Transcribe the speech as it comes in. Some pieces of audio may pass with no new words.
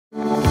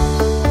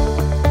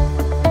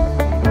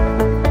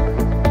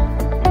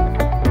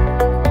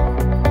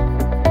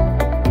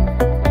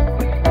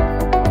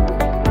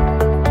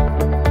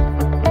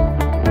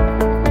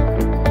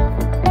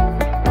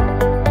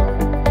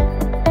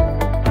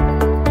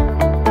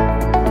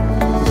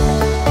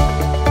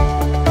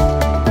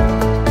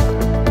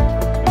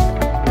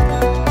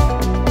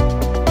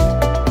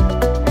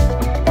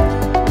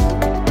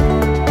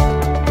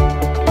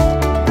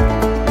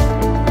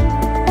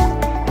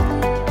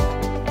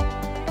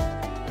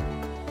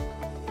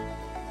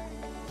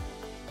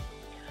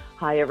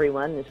Hi,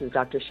 everyone. This is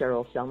Dr.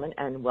 Cheryl Selman,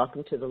 and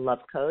welcome to the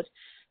Love Code.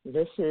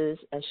 This is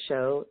a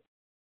show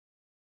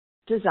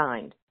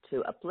designed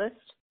to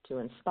uplift, to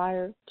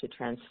inspire, to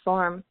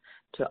transform,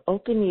 to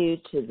open you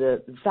to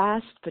the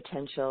vast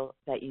potential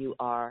that you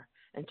are,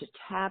 and to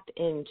tap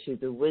into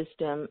the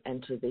wisdom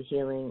and to the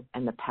healing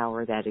and the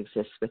power that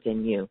exists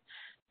within you.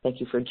 Thank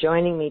you for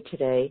joining me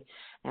today,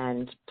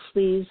 and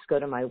please go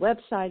to my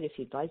website if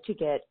you'd like to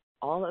get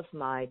all of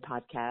my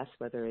podcasts,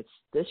 whether it's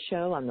this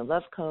show on the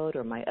Love Code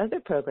or my other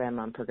program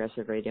on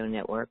Progressive Radio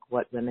Network,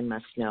 What Women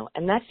Must Know.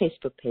 And that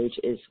Facebook page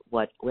is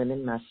What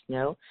Women Must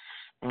Know.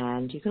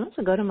 And you can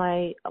also go to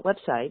my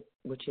website,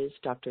 which is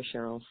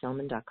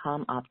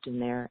drcherylselman.com, opt in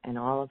there, and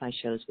all of my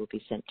shows will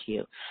be sent to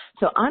you.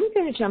 So I'm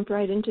going to jump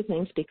right into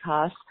things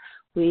because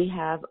we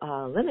have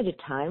limited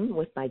time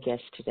with my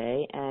guest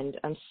today, and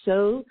I'm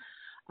so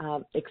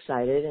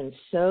excited and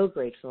so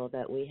grateful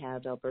that we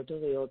have Alberto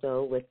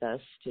Villoldo with us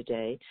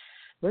today.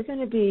 We're going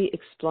to be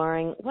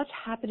exploring what's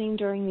happening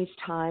during these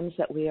times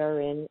that we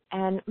are in,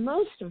 and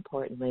most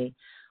importantly,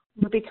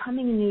 we're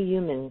becoming a new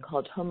human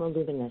called Homo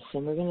Luminous,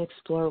 and we're going to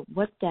explore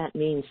what that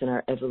means in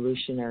our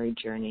evolutionary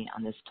journey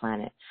on this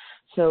planet.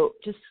 So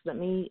just let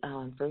me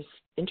first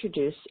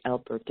introduce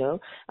Alberto.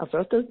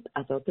 Alberto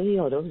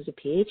Villoldo, who's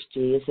a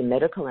PhD, is a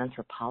medical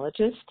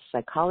anthropologist,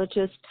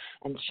 psychologist,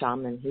 and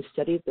shaman who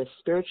studied the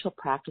spiritual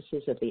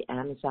practices of the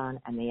Amazon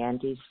and the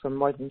Andes for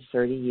more than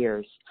 30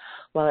 years.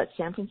 While at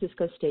San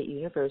Francisco State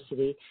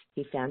University,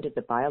 he founded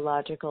the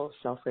Biological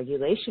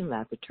Self-Regulation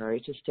Laboratory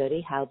to study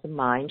how the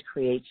mind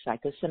creates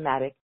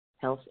psychosomatic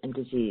health and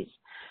disease.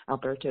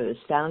 Alberto is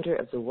founder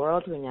of the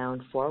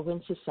world-renowned Four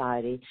Winds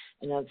Society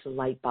and of the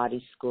Light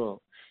Body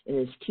School. In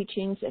his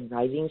teachings and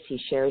writings, he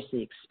shares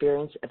the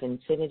experience of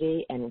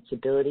infinity and its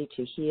ability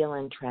to heal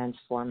and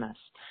transform us,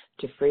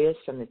 to free us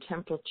from the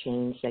temporal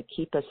chains that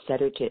keep us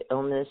fettered to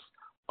illness,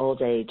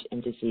 old age,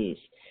 and disease.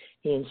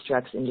 He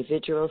instructs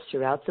individuals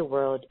throughout the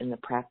world in the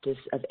practice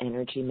of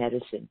energy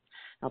medicine.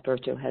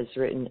 Alberto has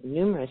written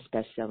numerous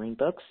best-selling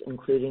books,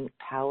 including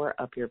Power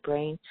Up Your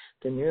Brain,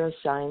 The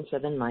Neuroscience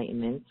of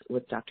Enlightenment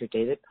with Dr.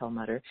 David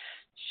Perlmutter,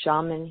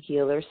 Shaman,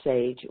 Healer,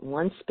 Sage,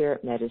 One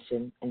Spirit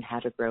Medicine, and How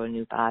to Grow a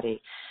New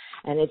Body.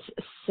 And it's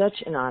such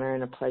an honor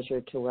and a pleasure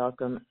to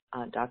welcome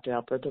Dr.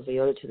 Alberto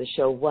Villoldo to the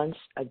show once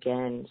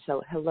again.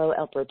 So hello,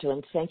 Alberto,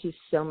 and thank you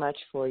so much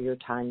for your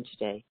time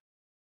today.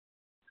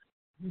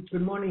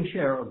 Good morning,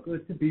 Cheryl.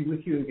 Good to be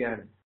with you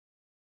again.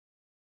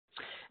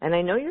 And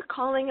I know you're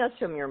calling us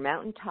from your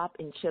mountaintop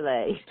in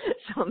Chile,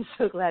 so I'm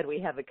so glad we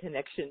have a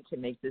connection to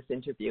make this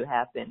interview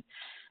happen.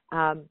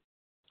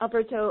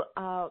 Alberto,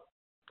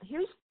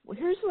 here's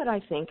what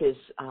I think is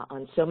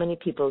on so many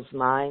people's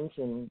minds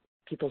and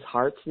people's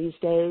hearts these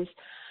days.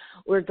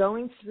 We're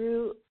going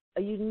through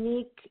a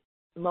unique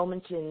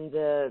moment in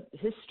the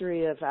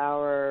history of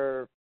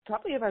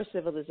probably of our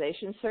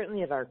civilization,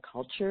 certainly of our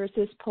culture at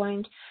this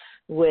point,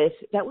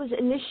 that was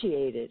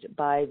initiated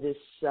by this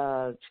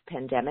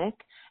pandemic.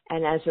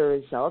 And as a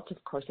result,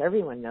 of course,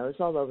 everyone knows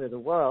all over the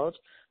world,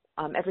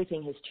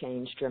 everything has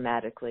changed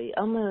dramatically,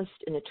 almost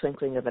in a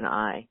twinkling of an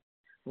eye.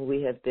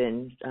 We have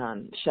been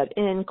shut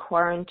in,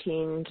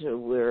 quarantined,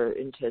 we're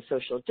into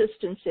social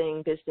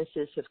distancing,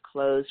 businesses have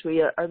closed.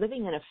 We are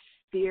living in a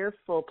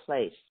fearful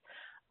place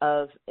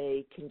of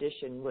a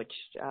condition which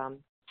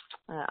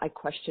I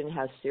question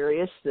how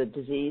serious the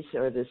disease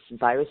or this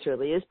virus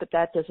really is, but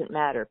that doesn't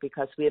matter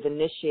because we've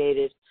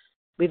initiated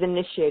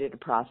a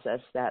process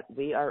that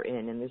we are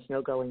in, and there's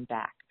no going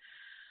back.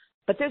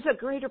 But there's a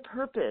greater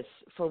purpose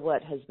for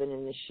what has been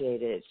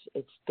initiated.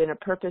 It's been a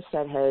purpose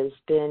that has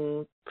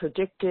been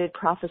predicted,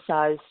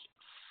 prophesized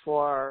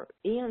for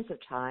eons of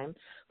time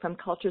from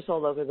cultures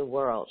all over the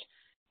world.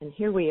 And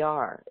here we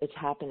are. It's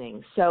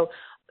happening. So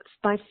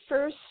my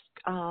first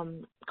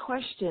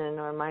question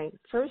or my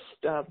first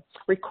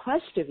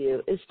request of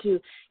you is to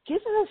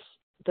give us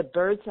the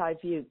bird's eye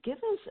view. Give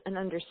us an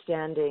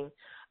understanding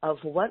of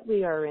what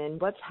we are in,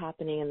 what's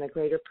happening, and the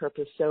greater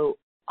purpose, so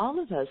all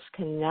of us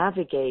can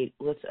navigate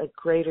with a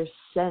greater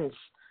sense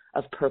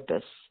of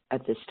purpose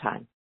at this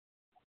time.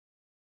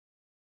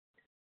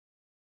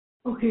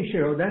 Okay,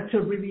 Cheryl, that's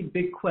a really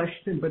big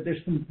question, but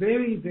there's some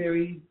very,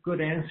 very good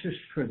answers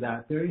for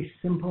that, very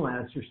simple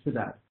answers to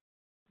that.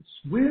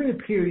 We're in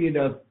a period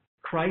of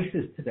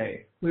crisis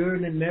today. We're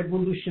in an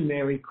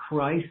evolutionary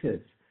crisis.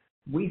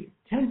 We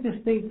tend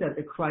to think that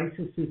the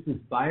crisis is this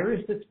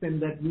virus that's been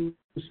let loose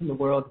in the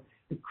world.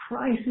 The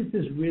crisis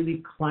is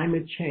really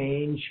climate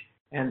change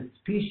and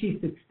species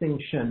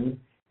extinction,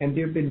 and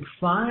there have been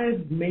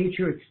 5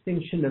 major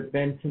extinction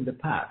events in the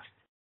past.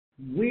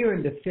 We're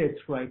in the 5th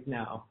right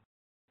now.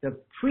 The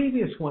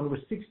previous one was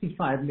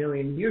 65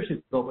 million years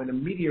ago when a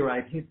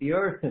meteorite hit the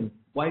Earth and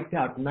wiped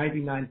out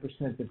 99%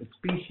 of the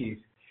species.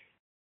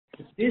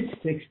 This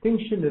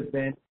extinction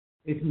event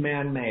is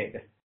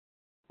man-made,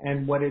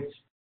 and what it's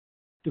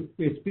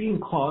being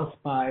caused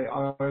by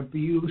our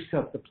abuse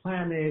of the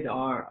planet,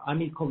 our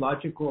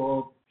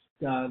unecological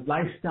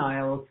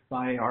lifestyles,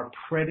 by our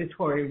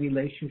predatory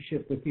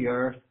relationship with the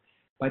Earth,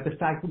 by the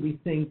fact that we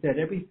think that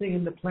everything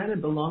in the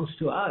planet belongs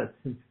to us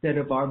instead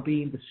of our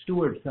being the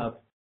stewards of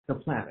the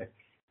planet.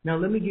 Now,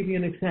 let me give you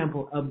an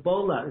example.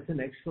 Ebola is an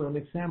excellent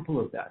example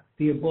of that.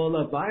 The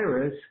Ebola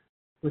virus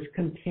was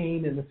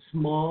contained in a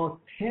small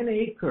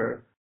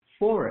 10-acre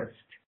forest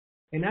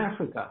in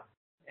Africa.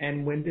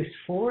 And when this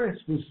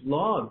forest was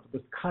logged,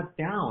 was cut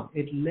down,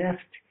 it left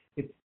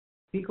its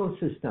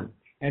ecosystem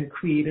and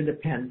created a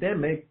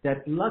pandemic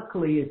that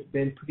luckily has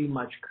been pretty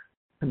much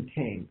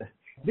contained.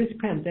 This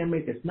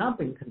pandemic has not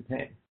been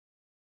contained.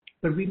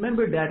 But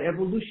remember that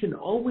evolution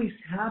always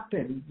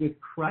happened with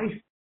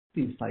crises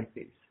like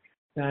these.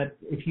 That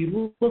if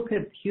you look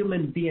at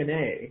human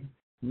DNA,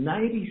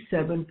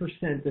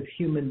 97% of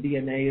human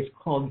DNA is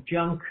called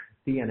junk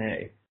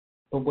DNA.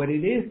 But what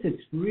it is,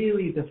 it's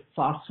really the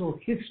fossil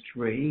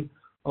history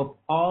of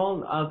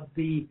all of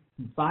the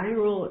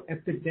viral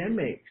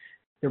epidemics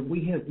that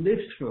we have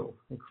lived through,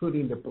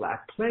 including the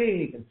Black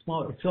Plague and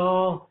small. It's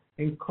all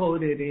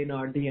encoded in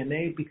our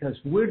DNA because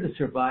we're the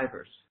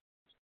survivors.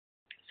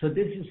 So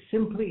this is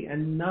simply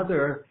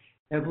another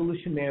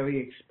evolutionary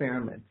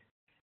experiment.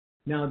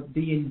 Now,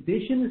 the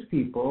indigenous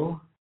people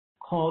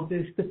call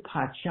this the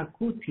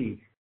Pachacuti,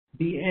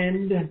 the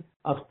end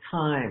of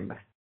time,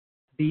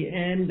 the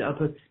end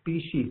of a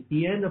species,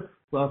 the end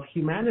of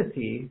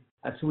humanity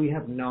as we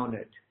have known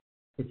it.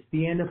 It's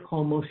the end of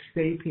Homo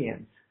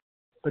sapiens.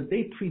 But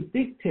they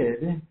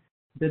predicted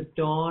the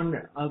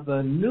dawn of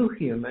a new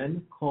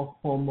human called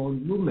Homo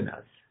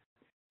luminous.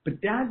 But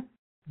that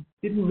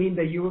didn't mean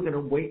that you were going to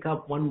wake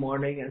up one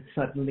morning and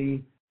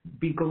suddenly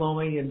be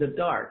glowing in the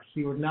dark.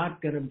 You were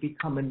not going to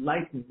become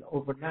enlightened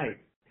overnight.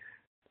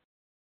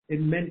 It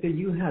meant that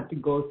you had to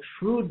go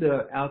through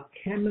the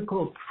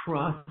alchemical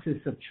process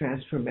of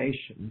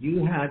transformation.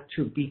 You had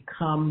to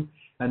become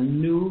a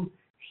new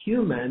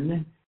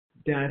human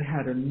that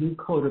had a new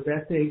code of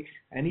ethics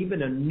and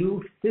even a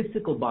new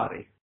physical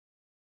body.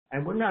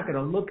 And we're not going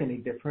to look any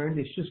different.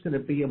 It's just going to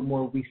be a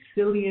more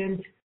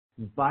resilient,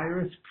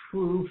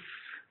 virus-proof,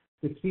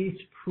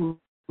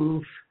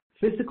 disease-proof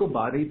physical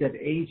body that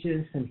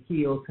ages and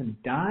heals and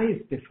dies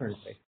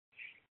differently.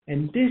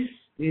 And this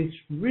is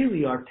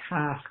really our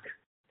task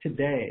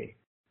today,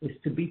 is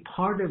to be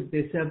part of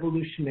this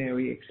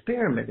evolutionary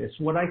experiment. It's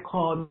what I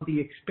call the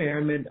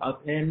experiment of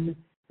N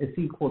is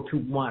equal to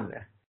 1,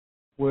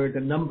 where the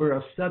number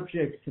of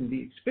subjects in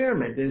the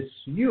experiment is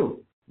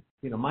you.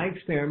 You know, my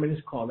experiment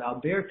is called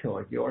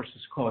Alberto, yours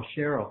is called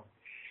Cheryl.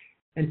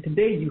 And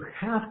today you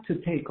have to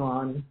take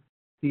on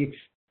the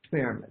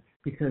experiment,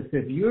 because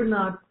if you're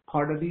not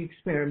part of the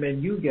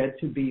experiment, you get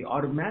to be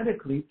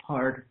automatically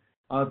part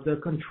of the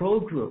control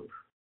group,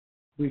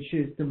 which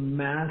is the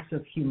mass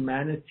of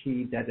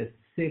humanity that is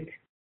sick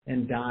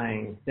and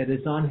dying, that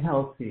is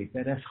unhealthy,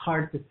 that has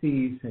heart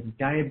disease and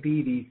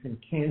diabetes and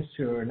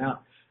cancer.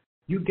 Now,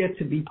 you get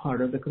to be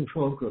part of the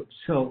control group.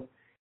 So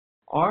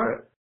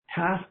our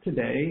task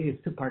today is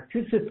to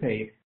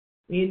participate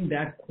in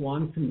that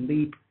quantum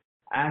leap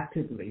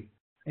actively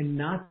and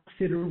not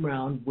sit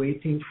around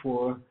waiting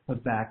for a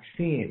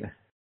vaccine.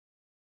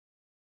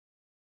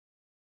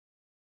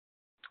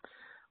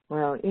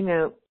 Well, you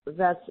know,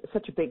 that's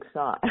such a big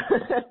thought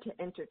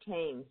to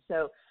entertain.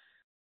 So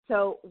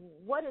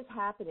what is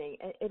happening?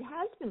 It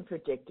has been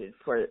predicted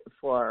for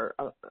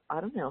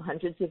I don't know,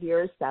 hundreds of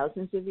years,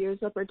 thousands of years,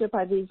 Alberto,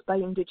 by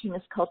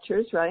indigenous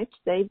cultures, right?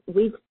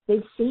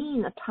 They've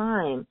seen a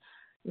time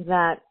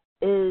that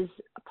is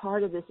a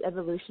part of this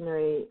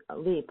evolutionary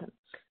leap.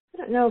 I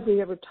don't know if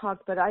we ever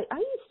talked, but I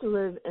used to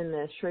live in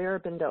the Sri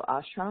Aurobindo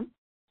ashram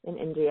in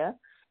India,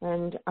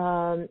 and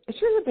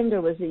Sri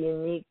Aurobindo was a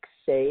unique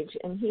sage,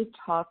 and he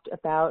talked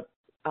about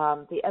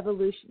the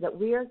evolution, that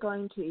we are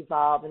going to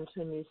evolve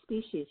into a new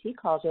species. He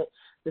called it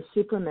the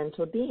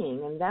supramental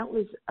being, and that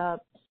was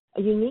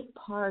a unique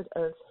part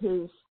of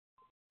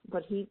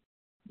what he,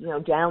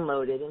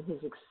 downloaded in his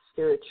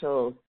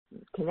spiritual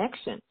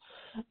connection.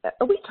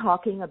 Are we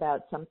talking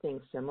about something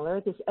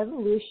similar? This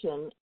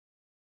evolution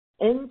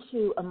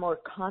into a more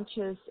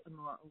conscious, a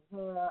more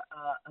aware,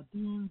 a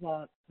being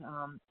that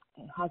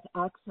has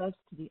access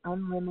to the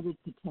unlimited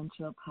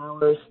potential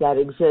powers that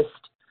exist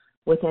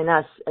within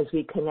us as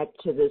we connect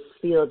to this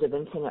field of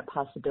infinite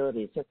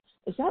possibilities. So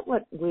is that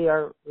what we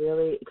are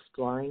really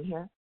exploring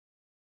here?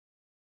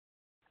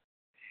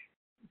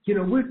 You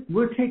know,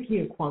 we're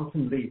taking a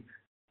quantum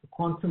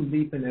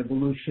leap in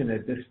evolution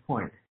at this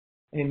point.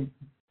 And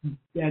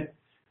that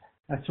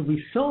as a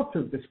result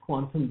of this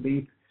quantum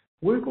leap,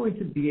 we're going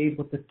to be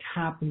able to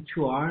tap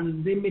into our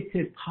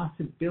unlimited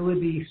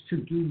possibilities to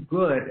do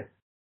good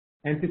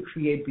and to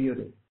create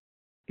beauty.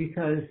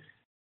 Because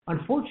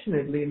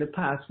unfortunately, in the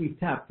past, we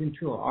tapped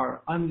into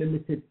our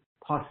unlimited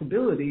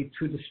possibility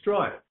to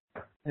destroy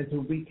and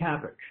to wreak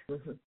havoc.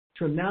 Mm-hmm.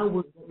 So now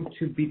we're going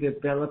to be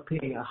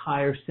developing a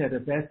higher set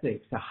of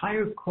ethics, a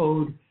higher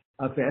code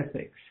of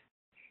ethics.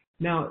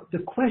 Now, the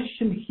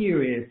question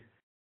here is,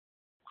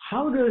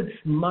 how does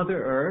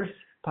Mother Earth,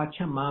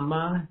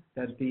 Pachamama,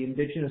 that the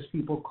indigenous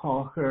people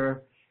call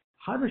her,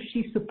 how does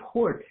she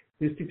support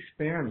this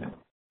experiment?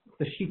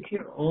 Does she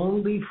care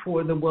only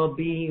for the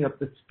well-being of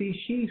the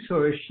species,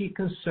 or is she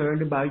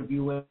concerned about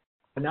you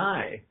and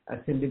I as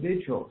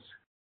individuals?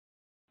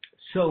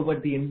 So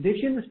what the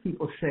indigenous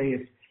people say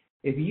is,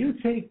 if you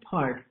take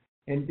part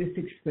in this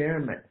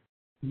experiment,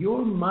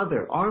 your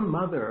mother, our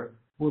mother,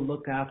 will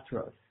look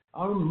after us.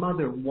 Our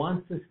mother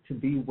wants us to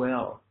be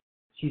well.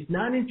 She's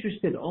not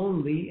interested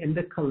only in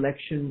the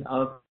collection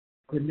of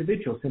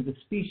individuals in the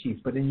species,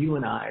 but in you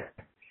and I.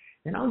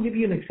 And I'll give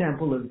you an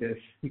example of this,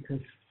 because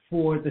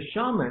for the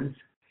shamans,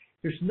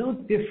 there's no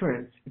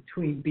difference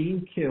between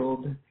being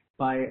killed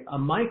by a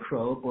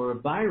microbe or a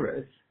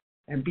virus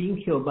and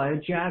being killed by a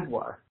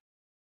jaguar.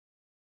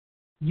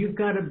 You've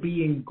got to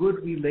be in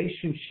good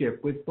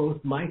relationship with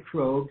both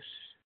microbes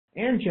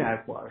and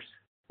jaguars,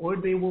 or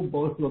they will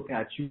both look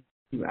at you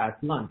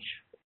at lunch.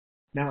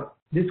 Now,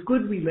 this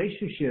good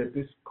relationship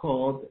is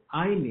called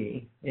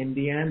Aini in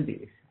the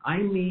Andes.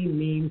 Aini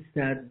means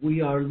that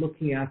we are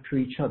looking after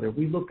each other.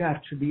 We look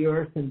after the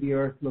earth, and the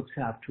earth looks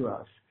after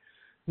us.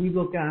 We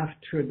look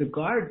after the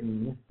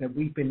garden that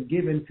we've been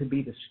given to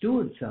be the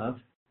stewards of,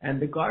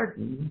 and the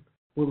garden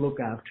will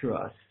look after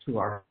us through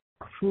our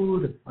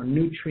food, our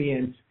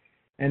nutrients,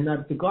 and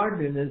that the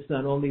garden is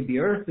not only the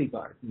earthly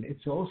garden,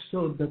 it's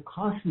also the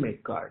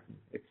cosmic garden.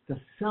 It's the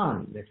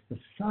sun, it's the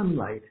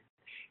sunlight.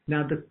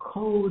 Now, the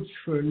codes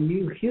for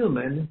new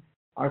human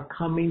are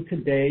coming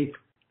today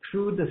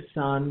through the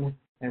sun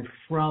and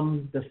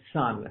from the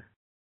sun.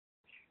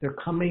 They're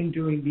coming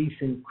during these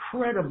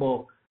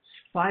incredible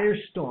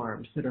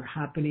firestorms that are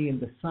happening in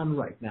the sun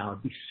right now,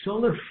 these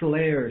solar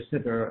flares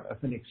that are of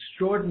an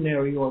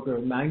extraordinary order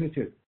of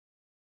magnitude.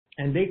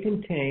 And they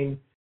contain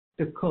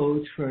the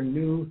codes for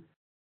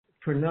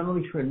not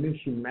only for a new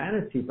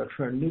humanity, but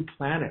for a new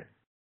planet.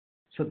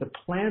 So the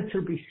plants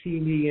are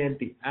receiving it,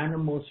 the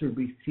animals are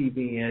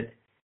receiving it,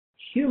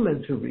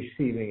 humans are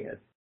receiving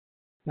it.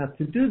 Now,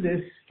 to do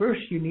this, first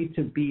you need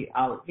to be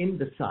out in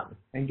the sun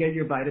and get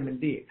your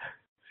vitamin D.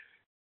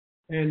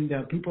 And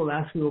people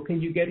ask me, well, can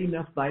you get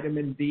enough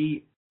vitamin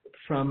D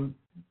from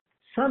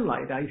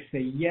sunlight? I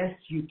say, yes,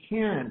 you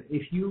can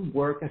if you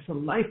work as a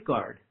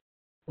lifeguard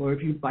or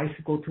if you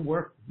bicycle to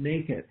work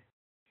naked.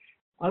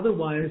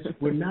 Otherwise,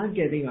 we're not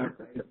getting our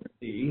vitamin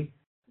D.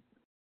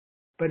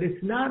 But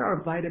it's not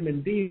our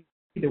vitamin D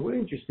that we're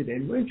interested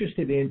in. We're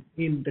interested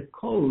in the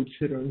codes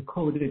that are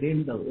encoded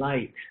in the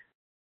light.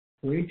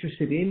 We're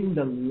interested in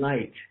the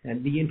light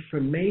and the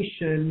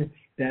information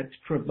that's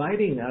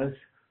providing us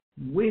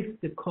with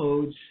the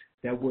codes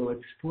that will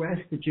express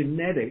the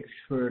genetics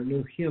for a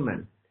new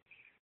human.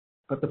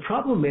 But the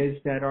problem is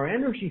that our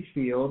energy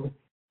field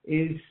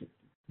is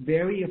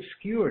very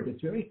obscured.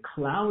 It's very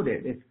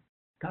clouded. It's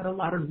got a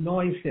lot of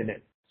noise in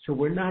it. So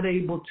we're not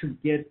able to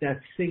get that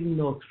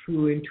signal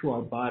through into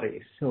our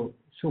bodies. So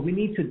we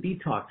need to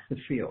detox the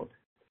field.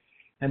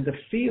 And the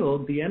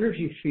field, the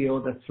energy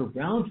field that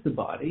surrounds the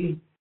body,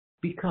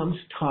 becomes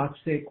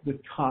toxic with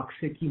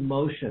toxic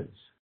emotions.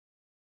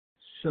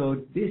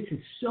 So this is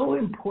so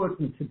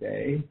important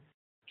today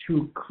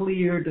to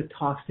clear the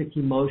toxic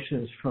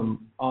emotions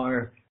from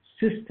our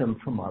system,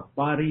 from our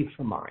body,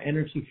 from our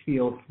energy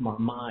field, from our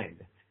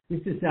mind.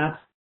 This is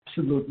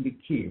absolutely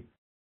key.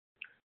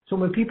 So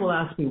when people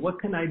ask me, what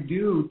can I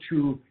do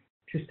to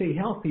stay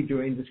healthy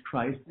during this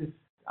crisis?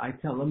 I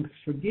tell them,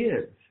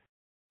 forgive.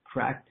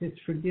 Practice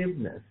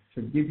forgiveness.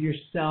 Forgive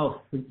yourself.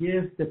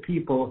 Forgive the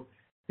people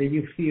that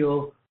you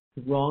feel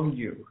wronged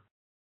you.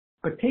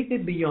 But take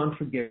it beyond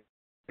forgiveness,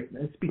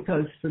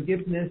 because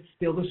forgiveness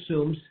still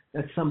assumes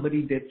that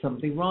somebody did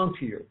something wrong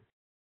to you.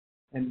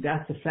 And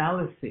that's a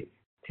fallacy.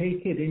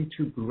 Take it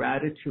into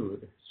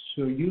gratitude.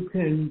 So you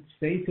can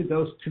say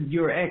to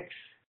your ex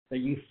that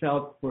you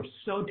felt were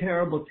so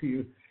terrible to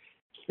you,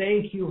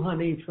 thank you,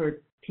 honey,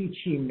 for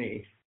teaching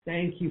me.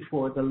 Thank you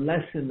for the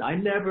lesson. I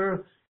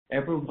never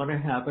ever want to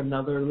have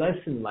another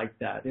lesson like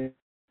that in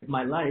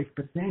my life,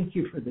 but thank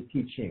you for the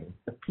teaching.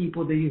 The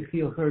people that you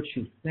feel hurt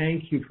you,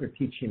 thank you for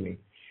teaching me.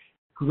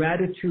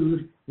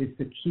 Gratitude is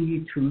the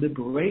key to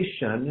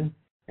liberation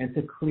and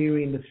to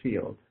clearing the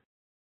field.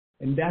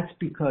 And that's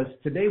because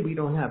today we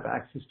don't have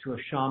access to a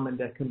shaman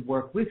that can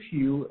work with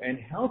you and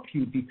help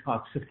you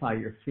detoxify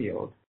your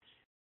field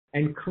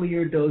and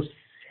clear those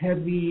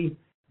heavy,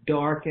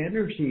 dark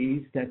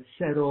energies that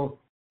settle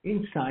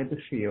inside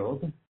the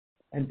field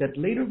and that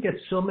later get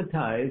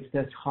somatized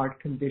as heart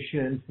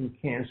conditions and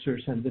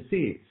cancers and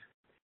disease.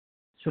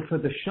 So for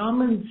the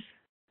shamans,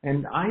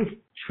 and I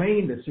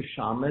trained as a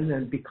shaman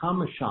and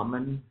become a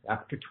shaman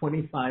after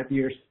 25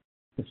 years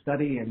of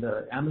study in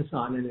the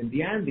Amazon and in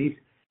the Andes,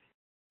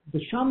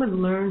 the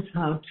shaman learns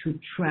how to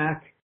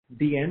track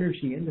the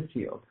energy in the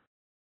field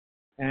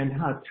and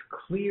how to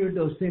clear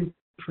those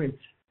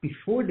imprints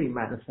before they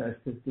manifest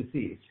as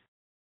disease.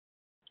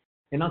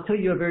 And I'll tell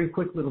you a very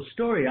quick little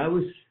story. I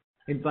was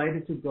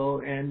invited to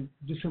go and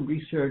do some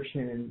research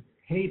in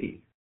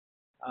Haiti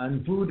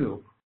on voodoo.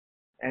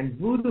 And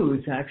voodoo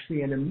is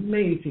actually an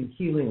amazing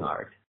healing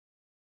art.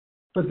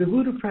 But the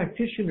voodoo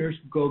practitioners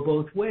go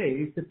both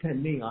ways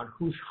depending on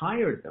who's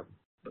hired them.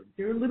 But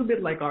they're a little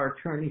bit like our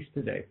attorneys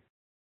today.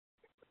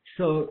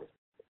 So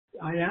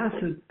I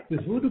asked this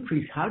voodoo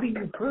priest, how do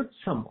you hurt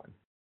someone?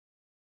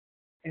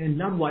 And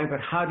not why, but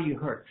how do you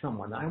hurt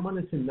someone? I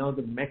wanted to know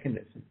the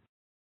mechanism.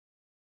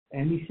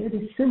 And he said,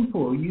 it's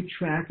simple. You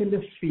track in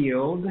the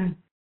field, and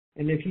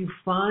if you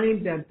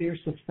find that there's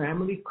a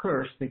family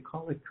curse, they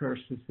call it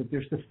curses, that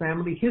there's a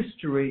family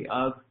history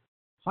of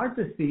heart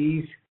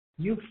disease,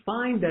 you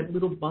find that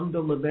little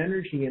bundle of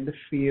energy in the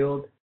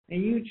field,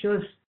 and you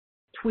just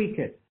tweak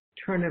it,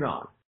 turn it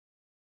on.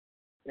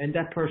 And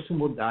that person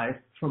will die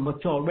from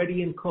what's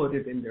already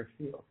encoded in their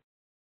field.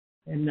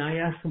 And I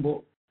asked them,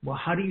 well,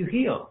 how do you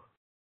heal?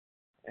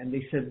 And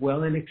they said,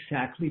 well, in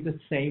exactly the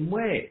same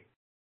way.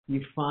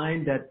 You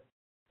find that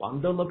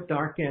bundle of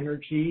dark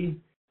energy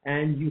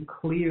and you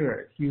clear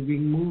it, you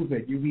remove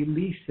it, you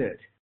release it,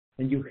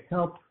 and you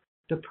help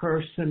the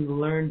person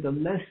learn the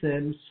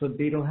lesson so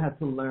they don't have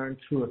to learn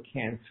through a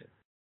cancer.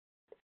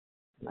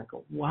 And I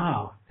go,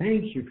 wow,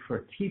 thank you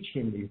for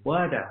teaching me.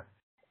 What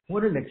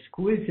an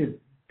exquisite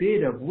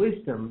bit of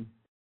wisdom.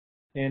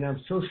 And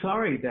I'm so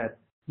sorry that,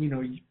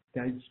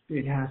 that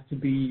it has to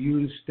be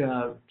used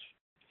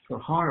for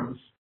harms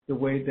the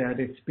way that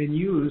it's been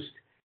used.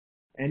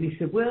 And he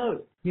said,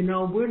 well,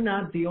 we're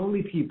not the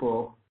only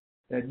people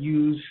that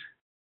use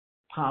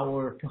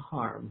power to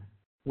harm.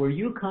 Where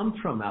you come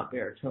from,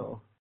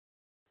 Alberto,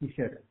 he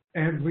said,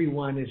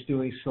 everyone is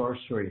doing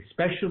sorcery,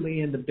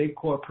 especially in the big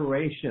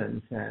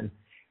corporations, and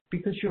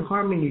because you're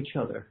harming each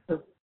other.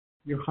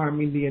 You're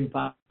harming the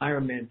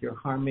environment, you're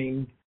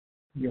harming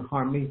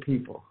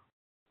people.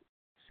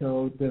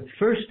 So the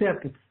first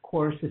step, of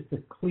course, is to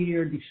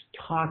clear these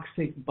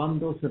toxic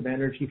bundles of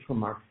energy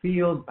from our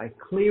field by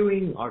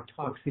clearing our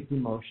toxic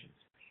emotions.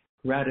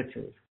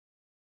 Gratitude.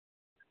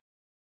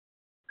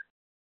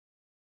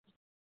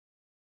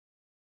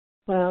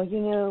 Well,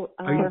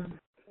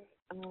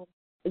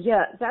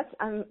 yeah, that's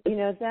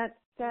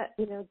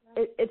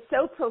it's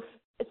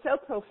so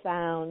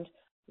profound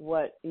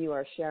what you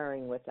are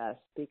sharing with us,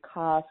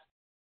 because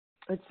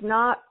it's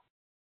not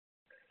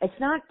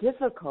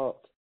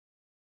difficult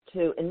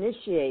to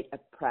initiate a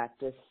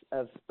practice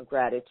of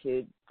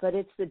gratitude, but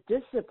it's the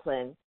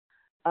discipline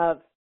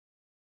of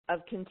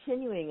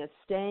continuing, of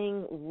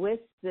staying with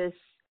this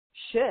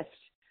shift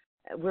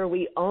where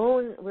we're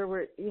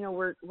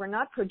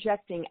not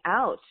projecting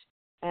out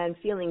and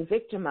feeling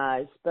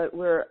victimized, but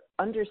we're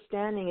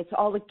understanding it's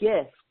all a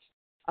gift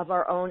of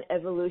our own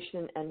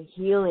evolution and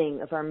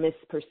healing of our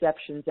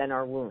misperceptions and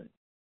our wounds.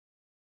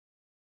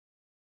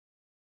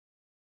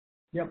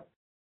 Yep,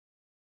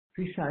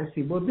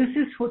 precisely. Well, this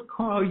is what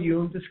Carl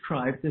Jung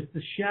described as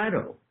the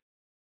shadow.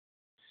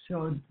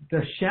 So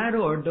the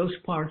shadow are those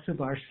parts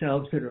of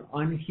ourselves that are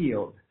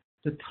unhealed,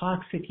 the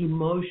toxic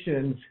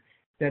emotions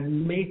that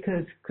make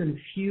us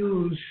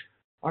confuse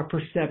our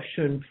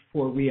perception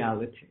for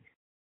reality.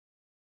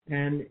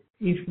 And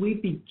if we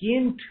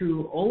begin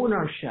to own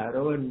our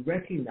shadow and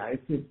recognize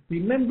it,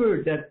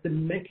 remember that the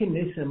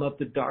mechanism of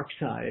the dark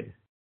side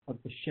of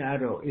the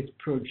shadow is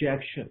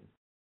projection.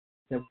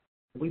 That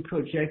we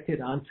project it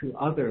onto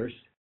others,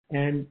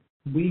 and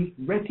we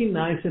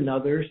recognize in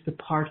others the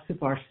parts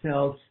of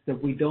ourselves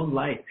that we don't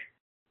like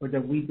or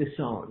that we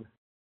disown.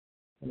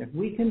 And if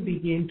we can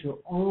begin to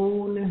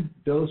own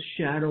those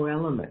shadow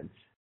elements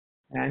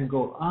and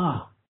go,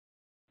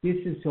 this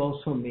is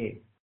also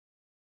me.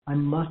 I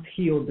must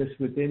heal this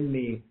within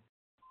me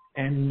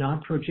and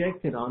not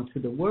project it onto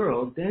the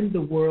world, then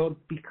the world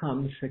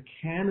becomes a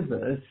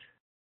canvas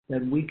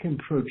that we can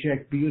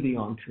project beauty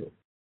onto.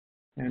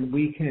 And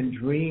we can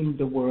dream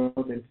the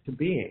world into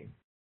being.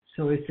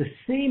 So it's the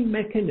same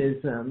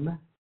mechanism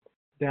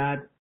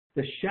that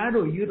the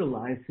shadow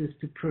utilizes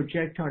to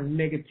project our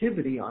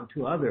negativity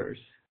onto others,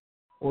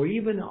 or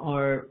even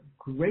our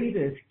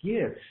greatest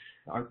gifts,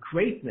 our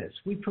greatness,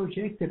 we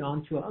project it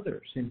onto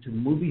others, into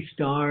movie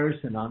stars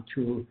and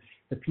onto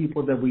the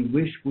people that we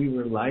wish we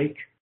were like.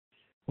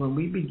 When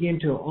we begin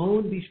to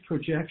own these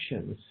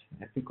projections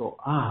and to go,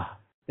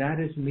 that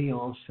is me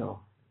also,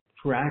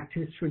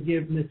 practice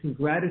forgiveness and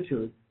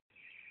gratitude,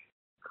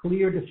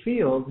 clear the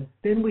field,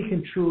 then we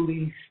can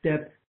truly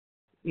step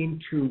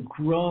into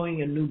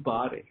growing a new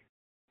body.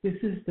 This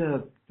is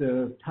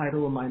the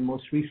title of my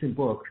most recent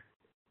book,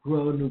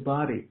 Grow a New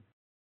Body,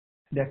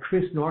 that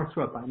Chris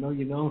Northrup, I know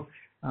you know,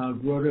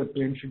 wrote up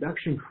the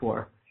introduction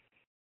for.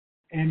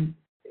 And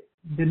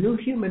the new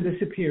human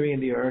disappearing in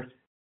the earth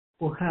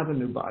will have a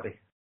new body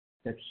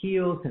that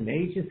heals and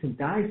ages and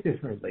dies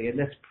differently, and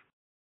that's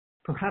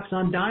perhaps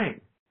undying,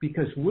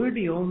 because we're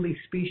the only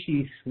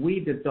species,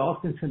 we, the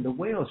dolphins and the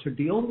whales, are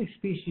the only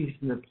species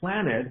on the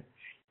planet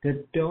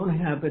that don't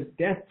have a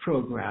death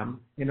program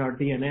in our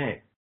DNA.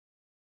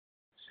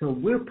 So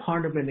we're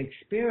part of an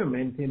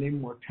experiment in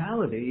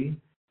immortality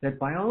that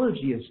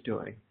biology is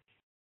doing.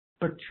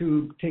 But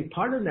to take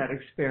part in that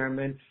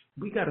experiment,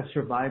 we got to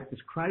survive this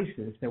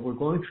crisis that we're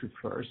going through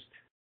first,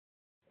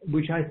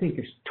 which I think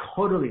is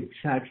totally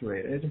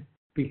exaggerated,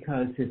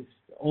 because it's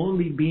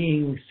only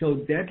being so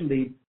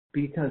deadly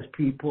because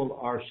people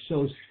are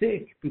so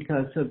sick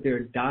because of their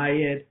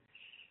diet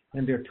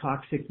and their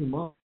toxic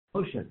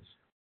emotions.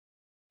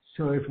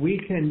 So if we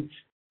can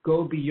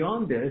go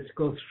beyond this,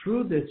 go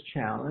through this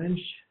challenge,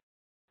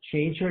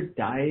 change our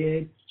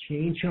diet,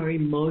 change our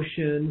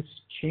emotions,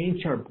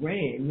 change our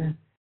brain,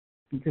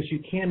 because you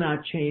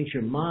cannot change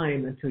your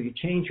mind until you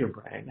change your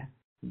brain.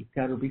 You've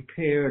got to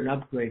repair and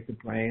upgrade the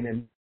brain.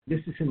 And this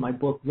is in my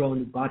book, Grow a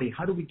New Body.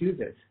 How do we do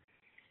this?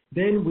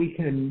 Then we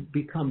can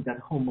become that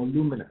Homo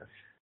luminous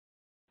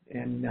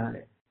and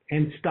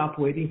stop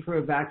waiting for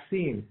a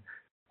vaccine.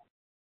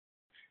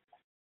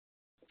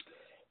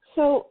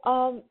 So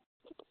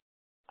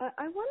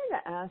I wanted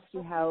to ask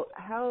you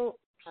how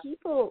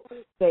people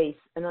face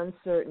an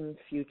uncertain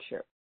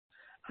future.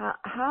 How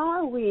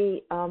are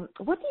we?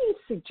 What do you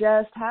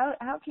suggest?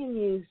 How can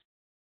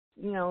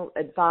you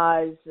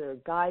advise or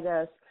guide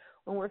us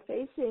when we're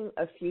facing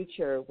a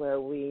future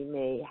where we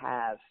may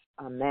have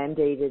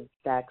mandated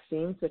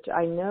vaccines, which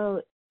I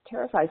know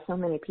terrifies so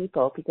many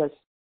people because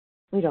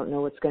we don't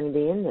know what's going to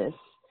be in this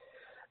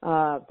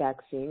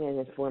vaccine, and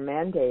if we're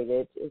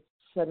mandated,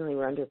 suddenly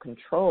we're under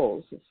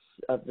controls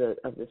of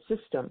the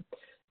system.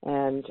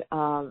 And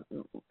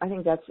I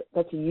think that's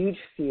a huge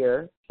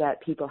fear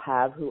that people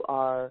have who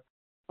are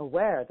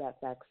aware that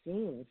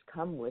vaccines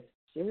come with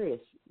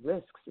serious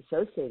risks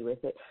associated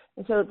with it.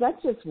 And so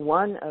that's just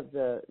one of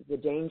the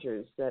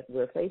dangers that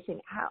we're facing.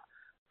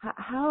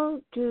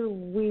 How do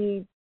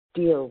we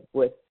deal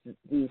with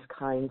these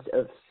kinds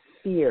of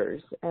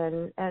fears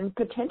and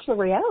potential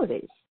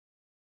realities?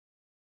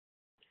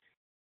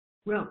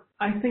 Well,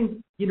 I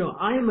think,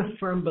 I am a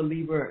firm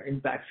believer in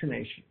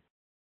vaccination.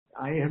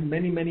 I have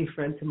many, many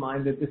friends of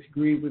mine that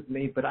disagree with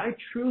me, but I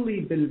truly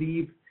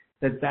believe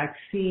that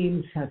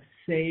vaccines have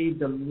saved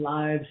the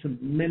lives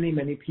of many,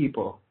 many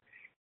people.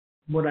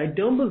 What I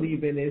don't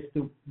believe in is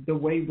the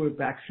way we're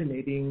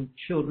vaccinating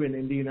children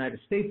in the United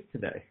States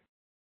today,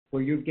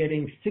 where you're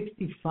getting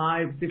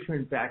 65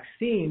 different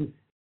vaccines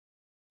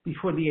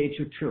before the age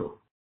of 2.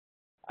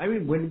 I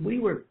mean, when we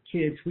were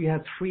kids, we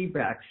had 3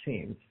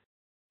 vaccines.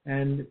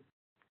 And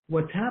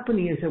what's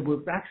happening is that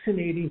we're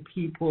vaccinating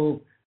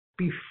people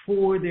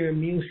before their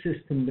immune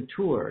system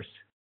matures,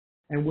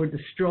 and we're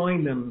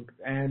destroying them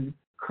and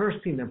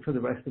cursing them for the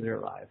rest of their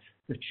lives.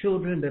 The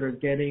children that are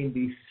getting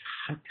these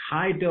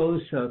high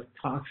dose of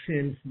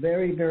toxins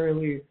very,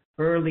 very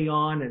early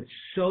on and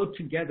so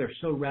together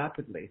so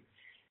rapidly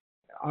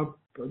are,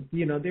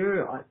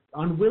 they're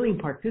unwilling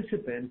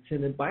participants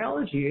in a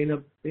biology,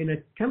 in a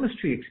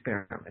chemistry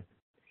experiment.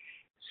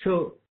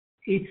 So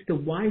it's the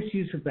wise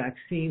use of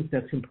vaccines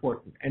that's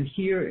important. And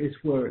here is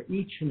where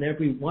each and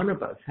every one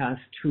of us has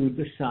to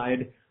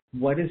decide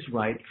what is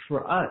right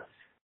for us.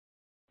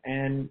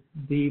 And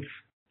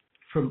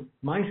for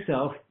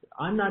myself,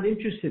 I'm not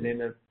interested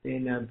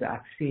in a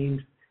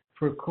vaccine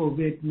for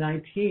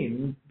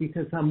COVID-19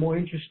 because I'm more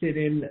interested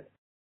in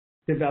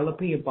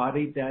developing a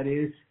body that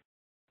is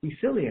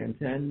resilient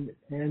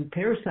and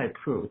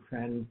parasite-proof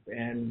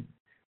and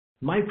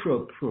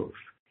microbe-proof.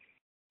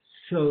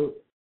 So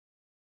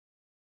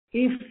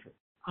if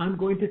I'm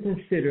going to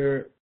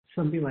consider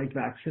something like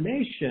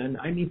vaccination,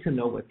 I need to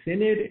know what's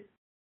in it.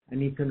 I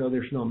need to know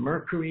there's no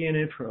mercury in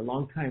it. For a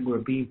long time, we're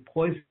being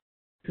poisoned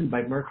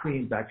by mercury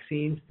in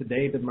vaccines.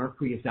 Today, the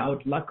mercury is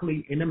out,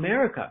 luckily, in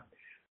America.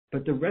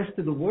 But the rest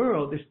of the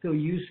world is still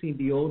using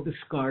the old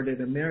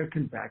discarded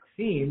American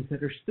vaccines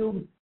that are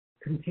still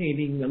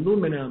containing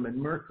aluminum and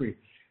mercury.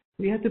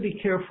 We have to be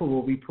careful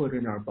what we put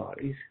in our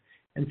bodies.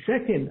 And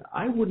second,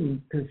 I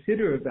wouldn't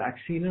consider a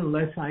vaccine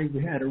unless I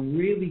had a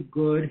really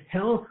good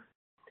health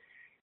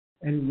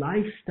and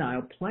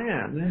lifestyle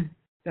plan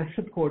that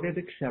supported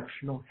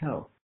exceptional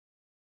health.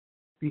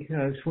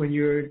 Because when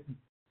you're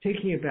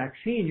taking a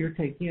vaccine, you're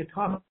taking a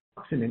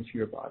toxin into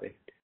your body.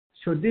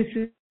 So this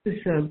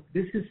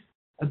is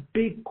a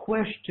big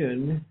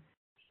question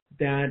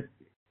that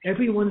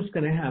everyone's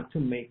going to have to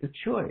make a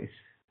choice.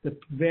 The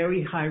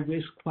very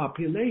high-risk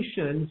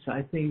populations,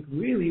 I think,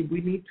 really,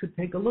 we need to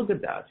take a look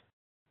at that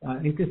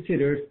and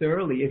consider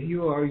thoroughly. If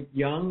you are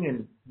young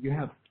and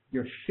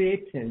you're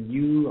fit and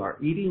you are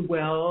eating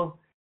well,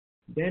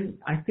 then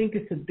I think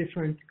it's a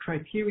different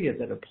criteria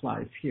that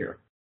applies here.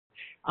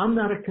 I'm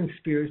not a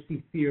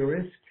conspiracy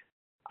theorist.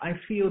 I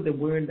feel that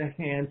we're in the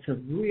hands of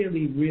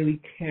really, really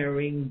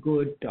caring,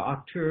 good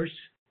doctors.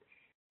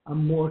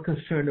 I'm more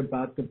concerned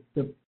about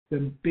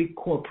the big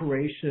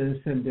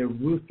corporations and their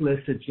ruthless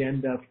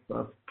agenda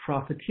of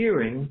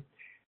profiteering.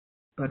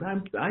 But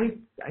I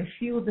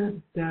feel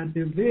that there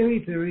are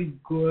very, very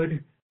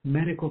good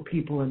medical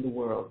people in the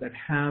world that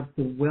have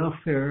the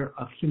welfare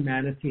of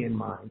humanity in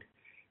mind.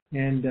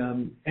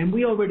 And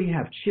we already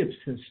have chips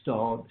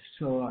installed.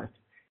 So,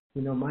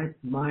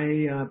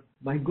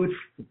 my good,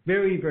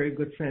 very, very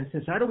good friend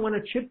says, I don't want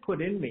a chip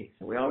put in me.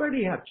 So we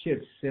already have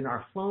chips in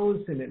our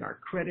phones and in our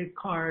credit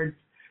cards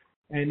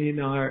and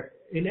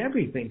in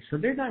everything. So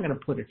they're not going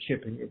to put a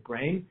chip in your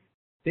brain.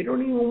 They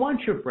don't even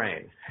want your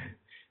brain.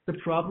 The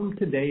problem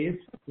today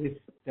is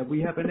that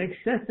we have an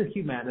excess of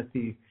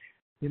humanity.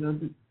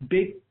 The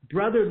big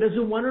brother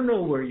doesn't want to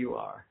know where you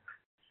are.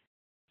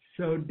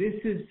 So this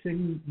is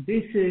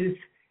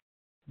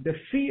the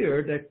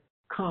fear that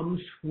comes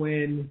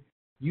when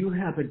you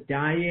have a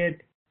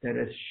diet that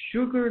is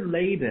sugar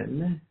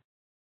laden,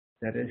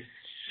 that is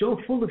so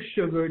full of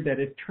sugar that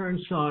it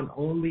turns on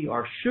only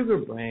our sugar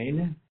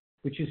brain,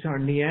 which is our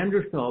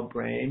Neanderthal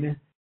brain,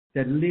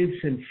 that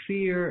lives in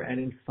fear and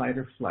in fight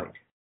or flight.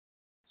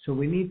 So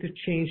we need to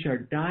change our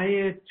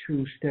diet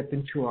to step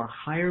into our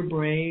higher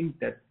brain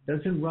that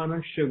doesn't run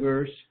on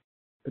sugars,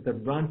 but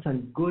that runs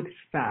on good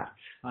fats,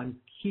 on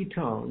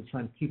ketones,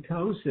 on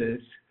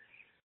ketosis,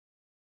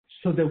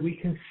 so that we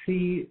can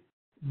see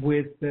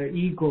with the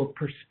ego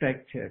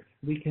perspective.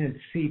 We can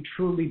see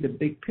truly the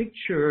big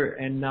picture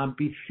and not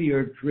be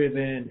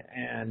fear-driven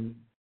and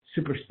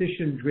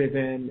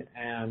superstition-driven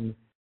and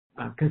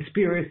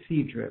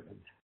conspiracy-driven.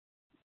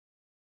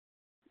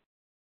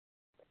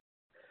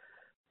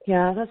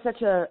 Yeah, that's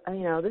such a,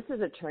 this is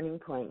a turning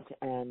point,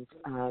 and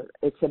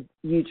it's a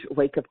huge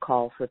wake-up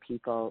call for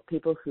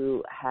people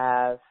who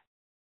have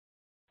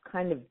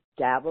kind of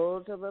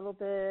dabbled a little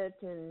bit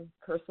in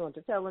personal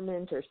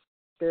development or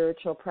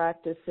spiritual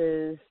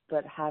practices,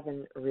 but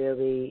haven't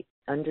really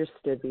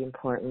understood the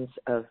importance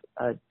of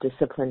a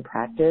disciplined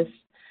practice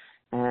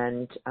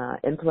and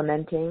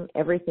implementing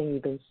everything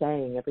you've been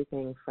saying,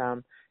 everything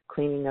from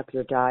cleaning up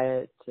your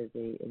diet to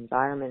the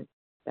environment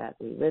that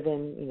we live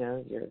in,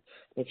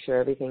 make sure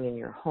everything in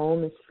your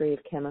home is free of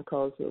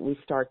chemicals. We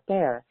start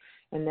there.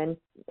 And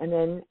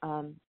then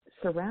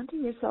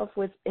surrounding yourself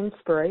with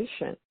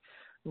inspiration,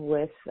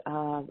 with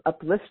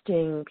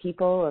uplifting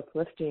people,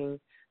 uplifting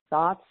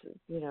thoughts.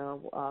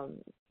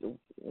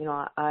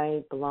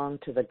 I belong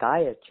to the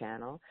Gaia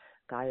channel,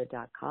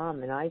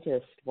 Gaia.com, and I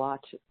just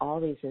watch all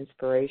these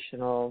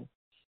inspirational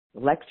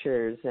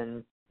lectures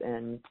and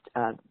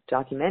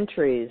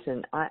documentaries,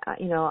 and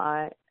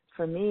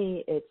for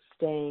me, it's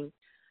staying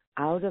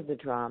out of the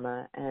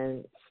drama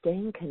and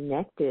staying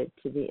connected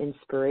to the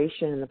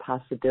inspiration and the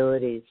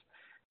possibilities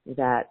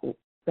that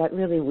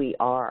really we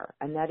are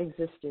and that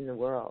exist in the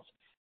world.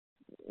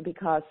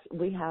 Because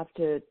we have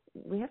to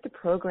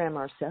program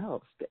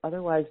ourselves.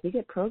 Otherwise, we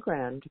get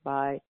programmed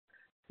by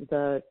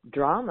the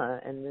drama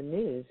and the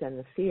news and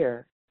the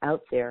fear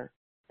out there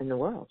in the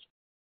world.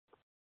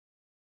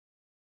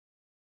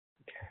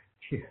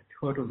 Yeah,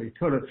 totally.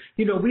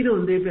 We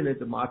don't live in a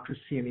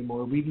democracy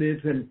anymore. We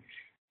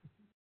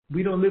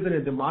don't live in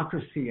a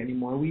democracy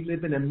anymore. We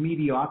live in a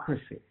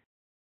mediocrity.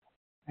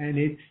 And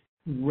it's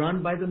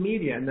run by the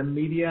media. And the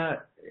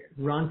media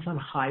runs on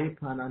hype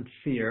and on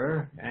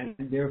fear, and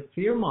they're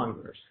fear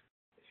mongers.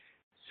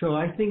 So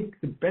I think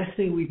the best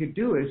thing we could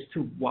do is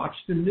to watch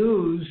the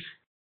news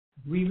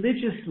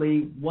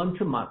religiously once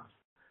a month,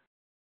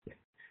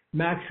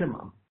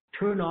 maximum.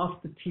 Turn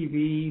off the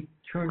TV,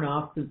 turn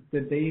off the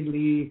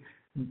daily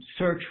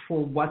search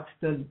for what's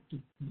the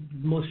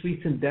most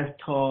recent death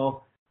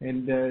toll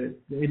in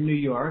New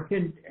York,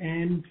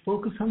 and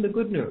focus on the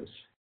good news.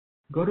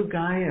 Go to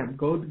Gaia.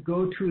 Go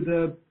to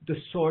the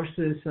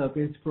sources of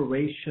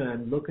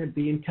inspiration. Look at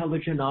The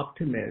Intelligent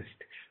Optimist.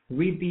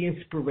 Read the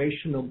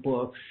inspirational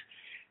books.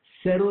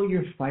 Settle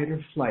your fight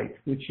or flight,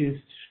 which is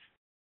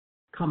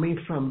coming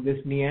from this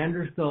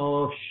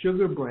Neanderthal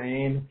sugar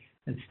brain,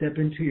 and step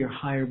into your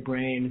higher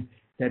brain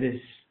that is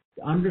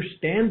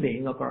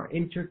understanding of our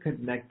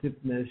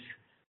interconnectedness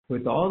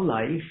with all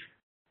life,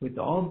 with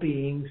all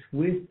beings,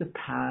 with the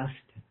past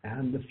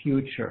and the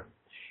future.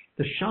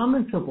 The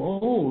shamans of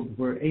old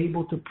were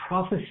able to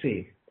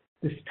prophesy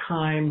this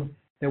time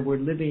that we're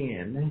living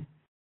in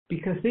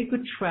because they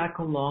could track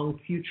along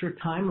future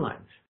timelines.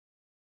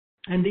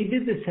 And they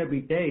did this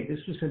every day. This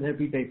was an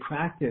everyday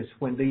practice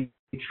when they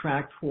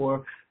tracked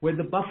for where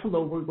the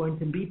buffalo were going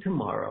to be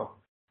tomorrow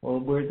or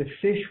where the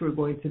fish were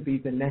going to be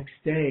the next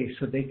day,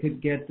 so they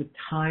could get the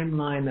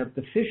timeline of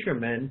the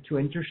fishermen to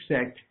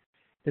intersect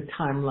the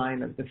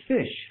timeline of the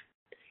fish.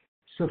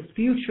 So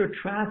future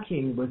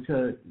tracking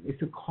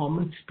it's a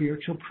common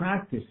spiritual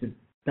practice. It's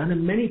done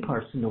in many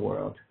parts in the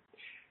world,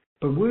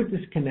 but we're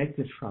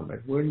disconnected from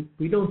it.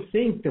 We don't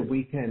think that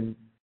we can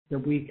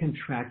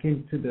track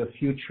into the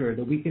future,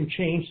 that we can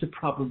change the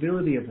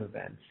probability of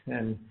events.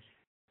 And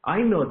I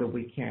know that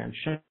we can.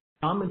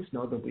 Shamans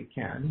know that we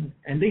can,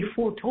 and they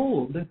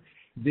foretold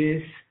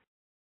this.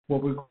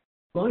 What we're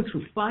going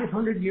through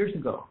 500 years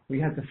ago, we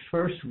had the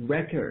first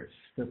records.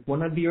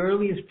 One of the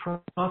earliest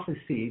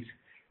prophecies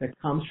that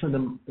comes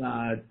from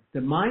the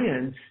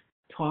Mayans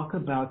talk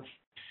about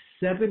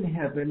 7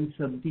 heavens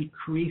of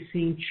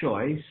decreasing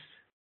choice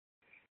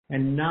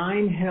and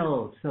 9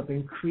 hells of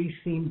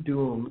increasing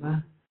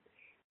doom.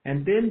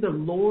 And then the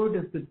Lord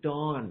of the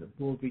Dawn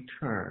will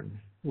return,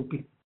 will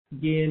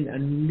begin a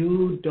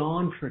new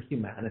dawn for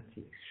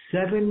humanity.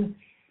 7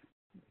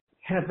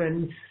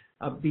 heavens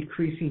of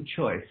decreasing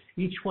choice.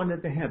 Each one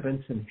of the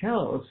heavens and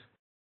hells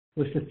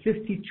was a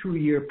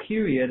 52-year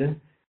period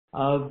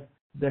of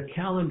the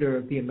calendar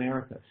of the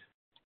Americas.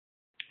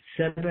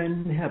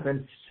 7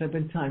 heavens,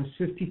 7 times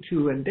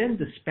 52, and then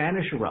the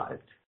Spanish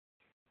arrived.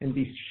 And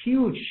these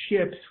huge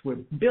ships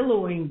with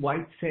billowing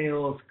white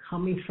sails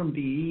coming from the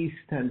east,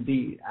 and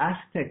the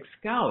Aztec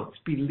scouts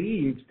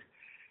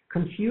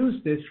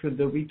confused this for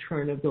the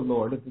return of the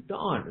Lord of the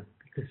Dawn,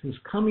 because it was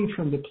coming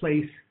from the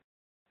place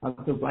of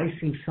the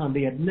rising sun.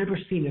 They had never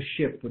seen a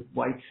ship with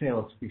white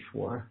sails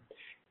before.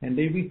 And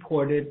they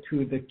reported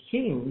to the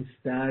kings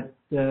that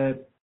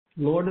the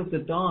Lord of the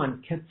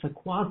Dawn,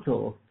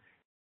 Quetzalcoatl,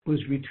 was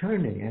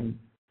returning. And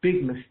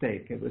big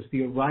mistake. It was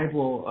the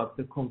arrival of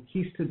the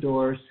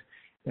conquistadors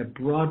that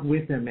brought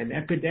with them an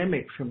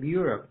epidemic from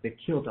Europe that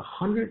killed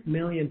 100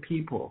 million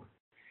people,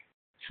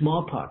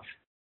 smallpox.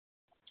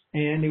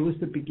 And it was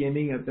the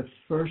beginning of the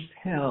first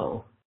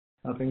hell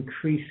of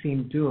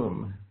increasing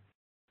doom.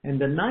 And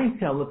the ninth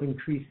hell of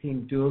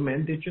increasing doom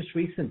ended just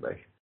recently.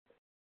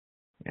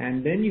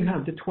 And then you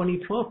have the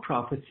 2012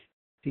 prophecies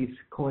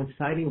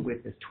coinciding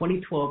with this.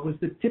 2012 was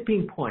the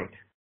tipping point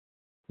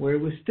where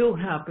it was still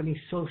happening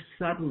so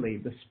subtly.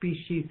 The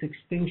species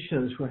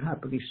extinctions were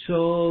happening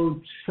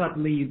so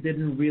subtly you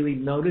didn't really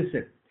notice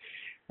it.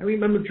 I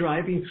remember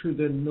driving through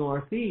the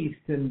Northeast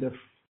in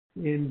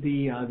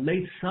the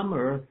late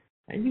summer,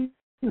 and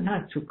you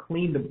had to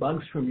clean the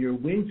bugs from your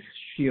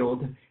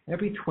windshield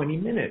every 20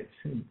 minutes.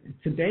 And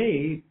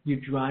today, you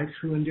drive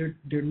through and there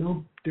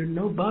are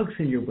no bugs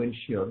in your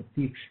windshield.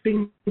 The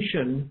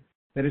extinction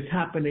that is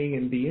happening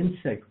in the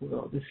insect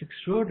world is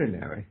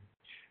extraordinary.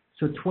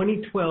 So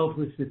 2012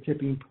 was the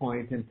tipping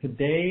point, and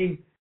today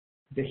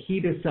the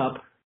heat is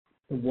up,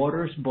 the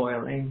water is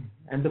boiling,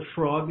 and the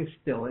frog is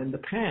still in the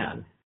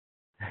pan.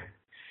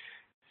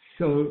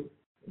 So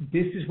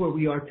this is where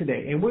we are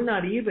today. And we're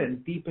not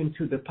even deep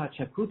into the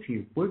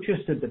Pachacuti. We're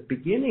just at the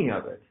beginning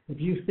of it. If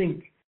you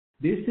think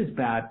this is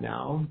bad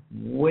now,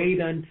 wait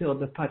until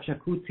the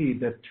Pachacuti,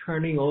 the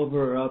turning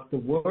over of the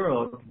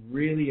world,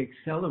 really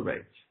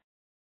accelerates.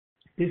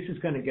 This is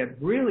going to get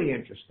really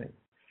interesting.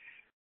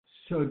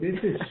 So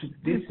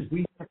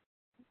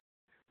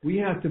we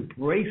have to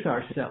brace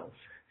ourselves.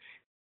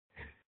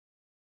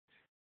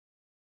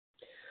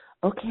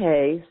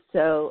 Okay,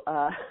 so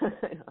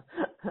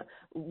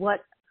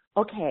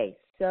Okay,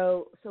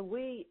 so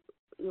we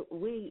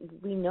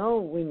know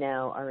we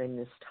now are in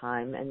this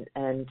time,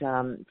 and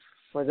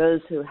for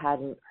those who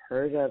hadn't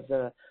heard of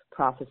the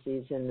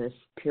prophecies in this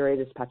period,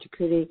 this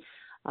Pachacuti,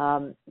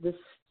 this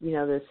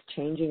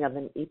changing of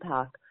an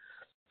epoch.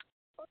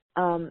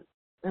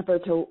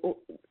 Alberto,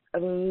 I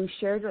mean, you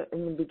shared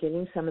in the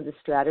beginning some of the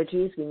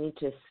strategies. We need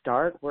to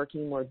start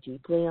working more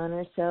deeply on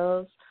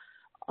ourselves.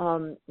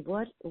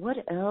 What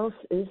else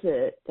is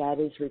it that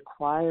is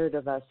required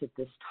of us at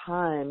this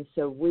time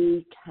so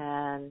we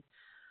can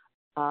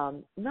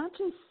not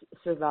just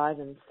survive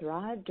and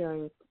thrive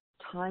during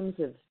times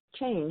of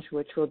change,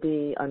 which will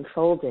be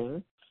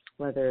unfolding,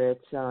 whether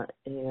it's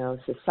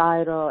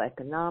societal,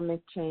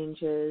 economic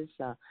changes,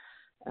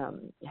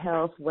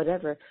 health,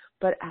 whatever.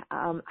 But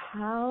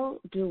how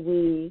do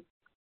we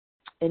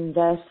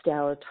invest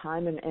our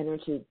time and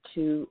energy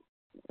to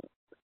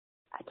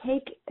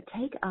take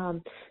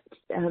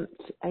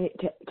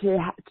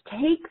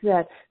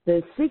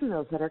the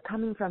signals that are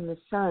coming from the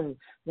sun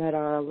that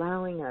are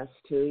allowing us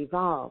to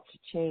evolve, to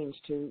change,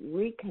 to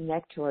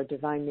reconnect to our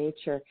divine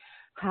nature?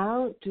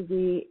 How do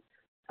we,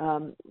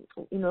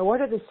 what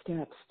are the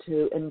steps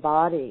to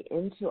embody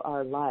into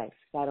our life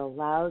that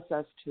allows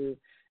us to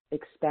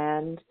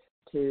expand,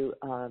 to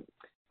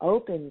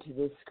open to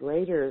this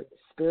greater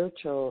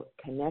spiritual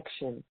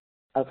connection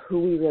of who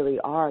we really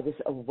are, this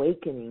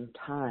awakening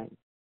time?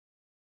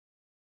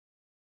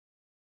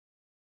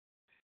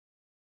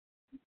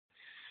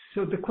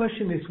 So the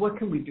question is, what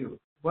can we do?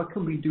 What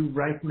can we do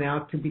right now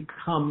to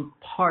become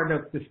part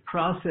of this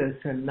process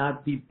and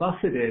not be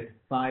buffeted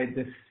by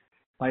this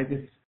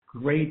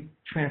great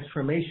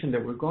transformation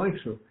that we're going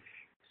through?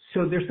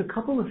 So there's a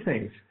couple of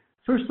things.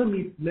 First, let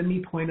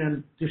me point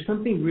out there's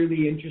something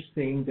really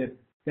interesting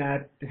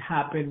that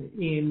happened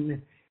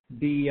in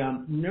the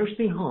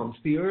nursing homes,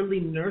 the early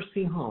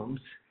nursing homes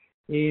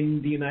in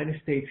the United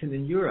States and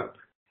in Europe.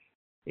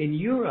 In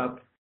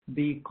Europe,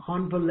 the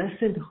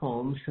convalescent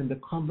homes and the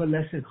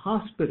convalescent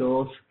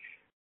hospitals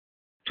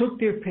took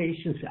their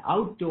patients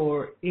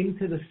outdoor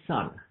into the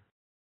sun,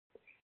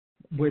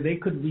 where they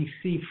could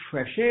receive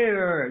fresh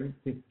air, and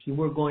if you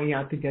were going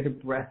out to get a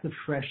breath of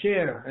fresh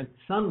air and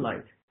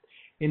sunlight.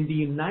 In the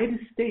United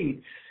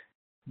States,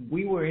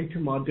 we were into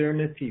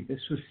modernity.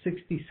 This was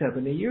 60,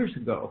 70 years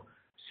ago.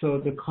 So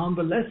the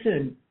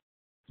convalescent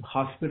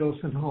hospitals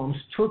and homes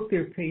took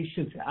their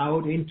patients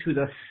out into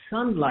the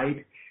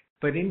sunlight,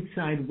 but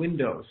inside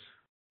windows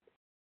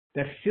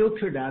that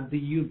filtered out the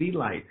UV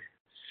light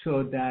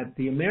so that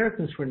the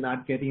Americans were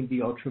not getting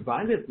the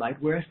ultraviolet light,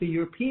 whereas the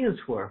Europeans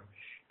were.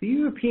 The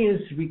Europeans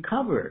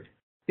recovered.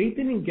 They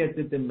didn't get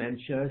the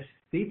dementias.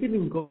 They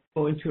didn't go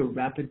into a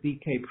rapid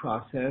decay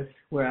process,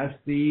 whereas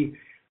the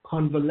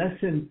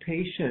convalescent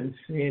patients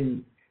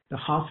in the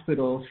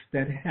hospitals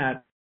that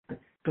had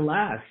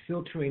glass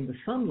filtering the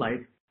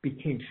sunlight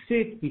became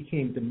sick,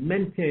 became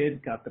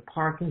demented, got the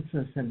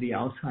Parkinson's and the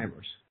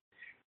Alzheimer's.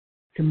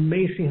 It's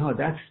amazing how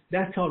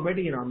that's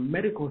already in our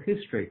medical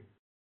history.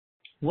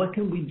 What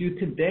can we do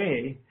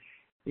today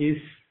is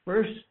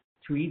first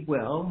to eat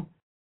well,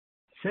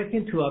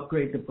 second to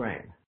upgrade the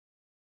brain.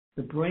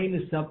 The brain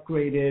is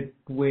upgraded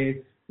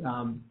with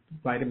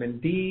vitamin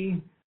D,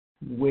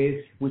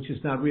 which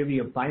is not really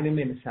a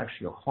vitamin, it's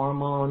actually a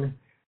hormone,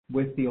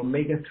 with the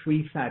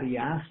omega-3 fatty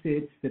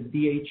acids, the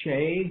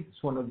DHA,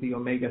 it's one of the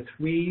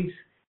omega-3s.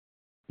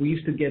 We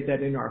used to get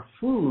that in our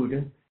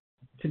food.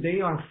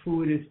 Today our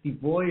food is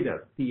devoid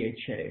of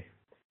DHA.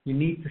 You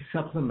need to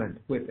supplement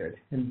with it.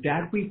 And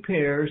that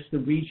repairs the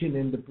region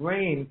in the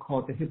brain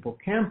called the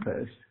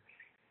hippocampus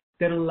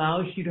that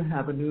allows you to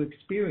have a new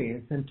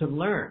experience and to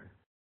learn.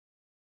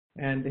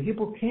 And the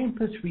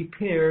hippocampus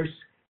repairs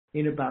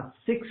in about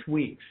 6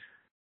 weeks.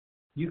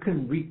 You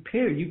can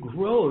repair, you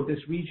grow this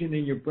region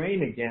in your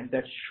brain again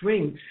that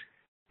shrinks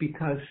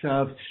because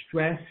of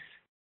stress,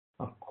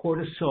 of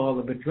cortisol,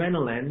 of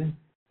adrenaline,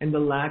 and the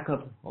lack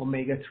of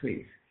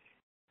omega-3s.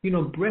 You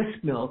know,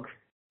 breast milk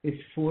is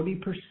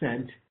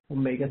 40%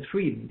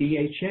 omega-3,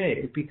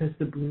 DHA, because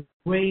the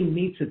brain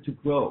needs it to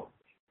grow.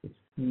 It's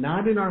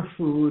not in our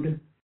food.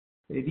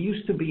 It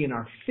used to be in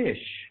our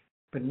fish,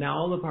 but now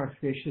all of our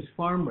fish is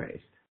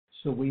farm-raised,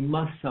 so we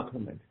must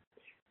supplement.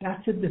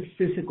 That's at the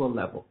physical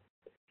level.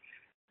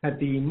 At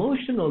the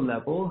emotional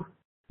level,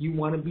 you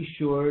want to be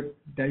sure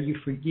that you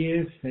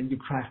forgive and you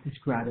practice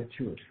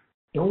gratitude.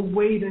 Don't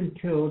wait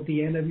until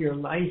the end of your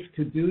life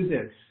to do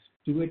this.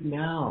 Do it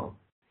now.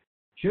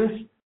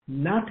 Just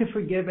not to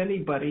forgive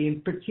anybody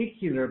in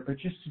particular, but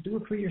just to do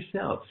it for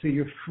yourself so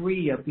you're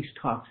free of these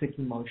toxic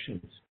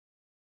emotions.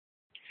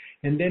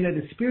 And then at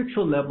a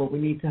spiritual level, we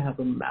need to have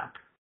a map.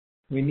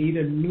 We need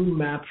a new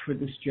map for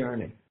this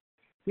journey.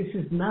 This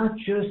is not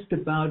just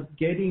about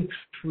getting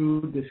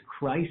through this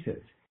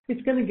crisis.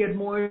 It's going to get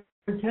more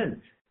intense.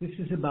 This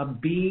is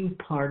about being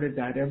part of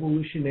that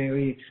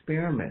evolutionary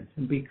experiment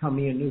and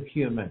becoming a new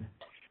human.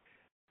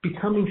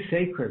 Becoming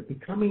sacred,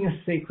 becoming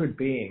a sacred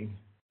being,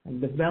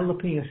 and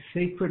developing a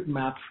sacred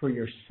map for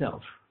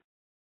yourself.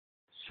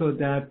 So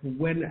that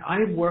when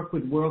I work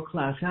with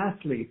world-class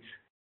athletes,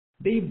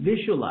 they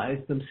visualize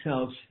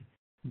themselves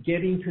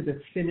getting to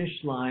the finish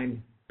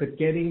line, but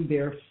getting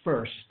there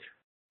first.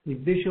 They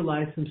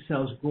visualize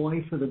themselves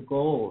going for the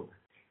gold,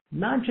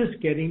 not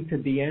just getting to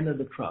the end of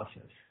the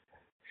process.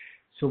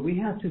 So we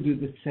have to do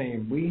the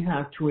same. We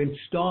have to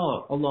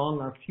install along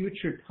our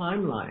future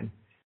timeline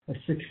a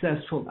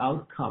successful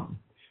outcome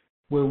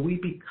where we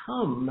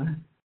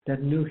become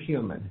that new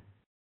human,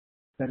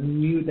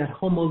 that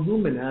homo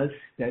luminous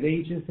that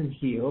ages and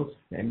heals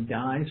and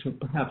dies or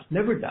perhaps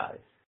never dies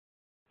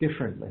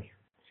differently.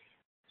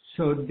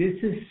 So this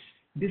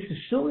is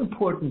so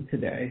important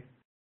today.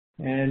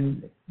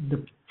 And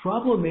the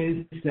problem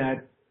is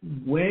that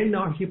when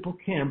our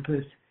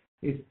hippocampus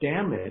is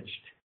damaged,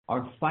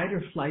 our fight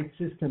or flight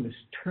system is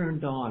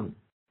turned on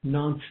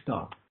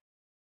nonstop.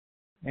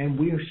 And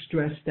we are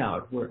stressed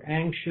out. We're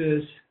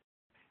anxious.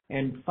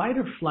 And fight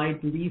or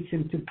flight leads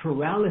into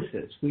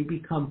paralysis. We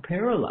become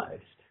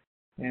paralyzed.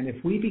 And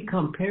if we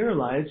become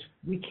paralyzed,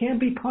 we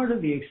can't be part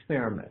of the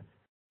experiment.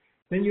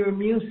 Then your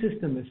immune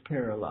system is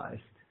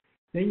paralyzed.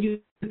 Then you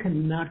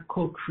cannot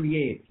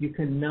co-create. You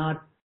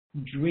cannot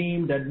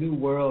dream that new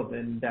world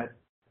in that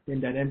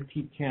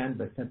empty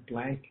canvas, that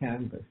blank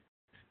canvas.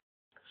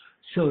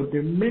 So there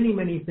are many,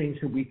 many things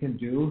that we can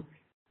do.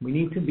 We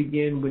need to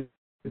begin with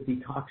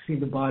detoxing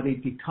the body,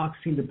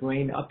 detoxing the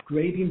brain,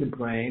 upgrading the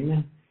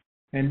brain,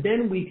 and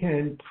then we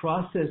can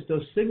process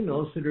those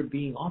signals that are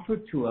being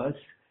offered to us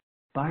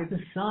by the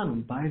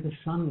sun, by the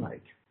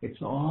sunlight.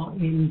 It's all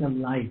in the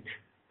light.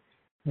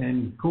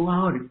 And go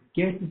out,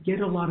 get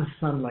a lot of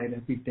sunlight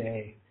every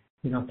day.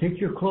 You know, take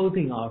your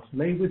clothing off,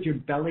 lay with your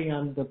belly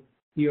on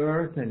the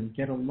earth and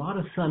get a lot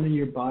of sun in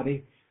your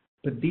body,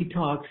 but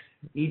detox,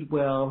 eat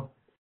well,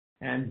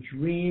 and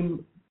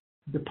dream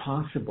the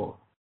possible.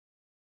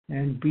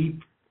 And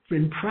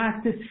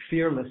practice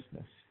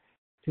fearlessness.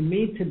 To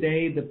me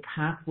today, the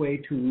pathway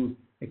to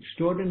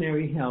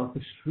extraordinary health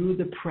is through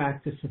the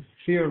practice of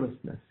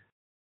fearlessness,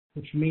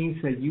 which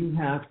means that you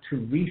have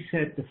to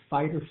reset the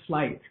fight or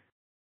flight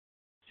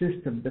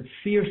system, the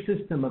fear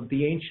system of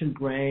the ancient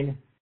brain,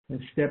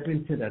 and step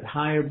into that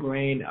higher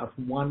brain of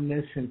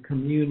oneness and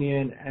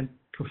communion and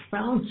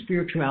profound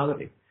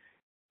spirituality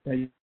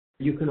that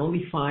you can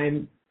only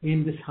find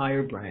in this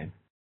higher brain.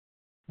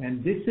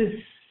 And this is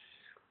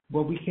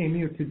what we came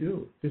here to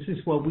do. This is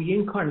what we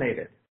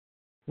incarnated.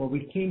 What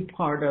we came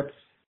part of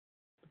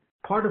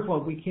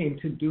what we came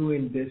to do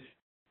in this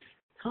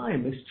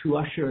time is to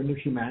usher a new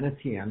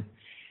humanity in.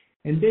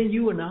 And then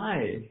you and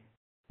I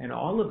and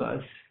all of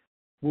us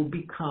will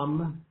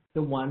become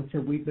the ones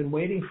that we've been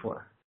waiting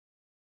for.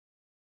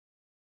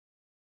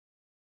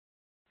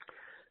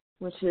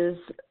 Which is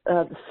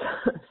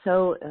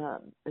so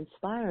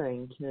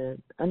inspiring to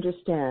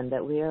understand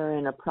that we are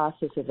in a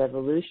process of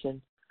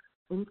evolution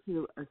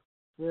into a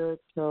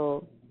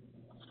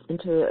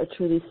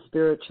truly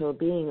spiritual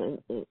being,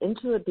 and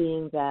into a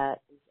being that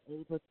is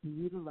able to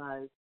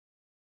utilize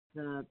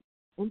the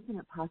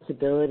infinite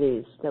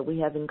possibilities that we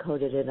have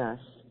encoded in us,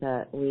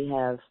 that we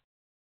have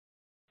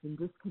been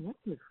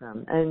disconnected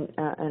from. And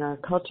our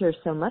culture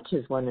so much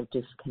is one of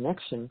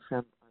disconnection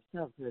from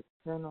ourselves. We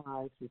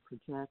externalize, we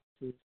project,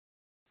 we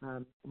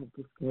have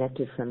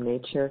disconnected from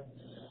nature.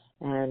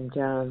 And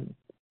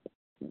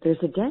there's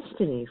a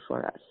destiny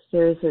for us.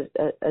 There's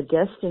a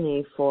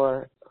destiny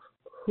for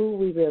who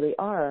we really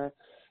are.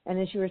 And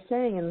as you were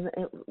saying,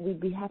 and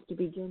we have to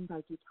begin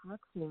by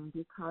detoxing,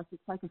 because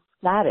it's like a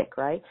static,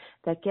 right,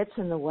 that gets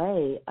in the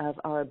way of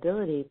our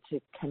ability to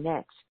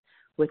connect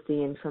with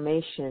the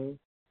information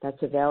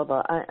that's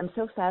available. I'm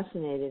so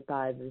fascinated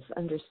by this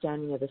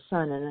understanding of the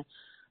sun. And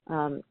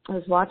I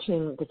was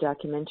watching the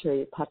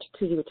documentary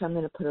Pachacuti, which I'm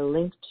going to put a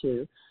link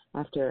to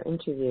after our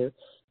interview,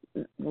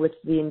 with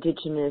the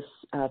indigenous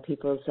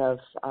peoples of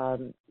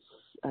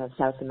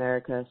South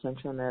America,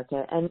 Central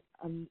America. And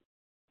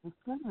the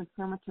sun was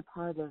so much a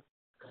part of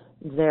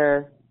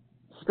their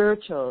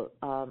spiritual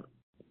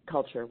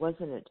culture,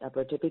 wasn't it,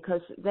 Bridget?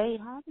 Because they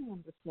had the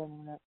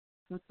understanding that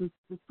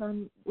the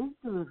sun is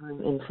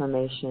delivering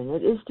information.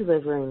 It is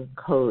delivering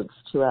codes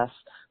to us,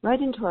 right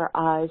into our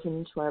eyes and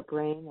into our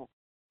brain. It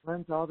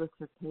runs all the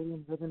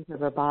circadian rhythms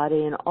of our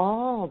body, and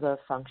all the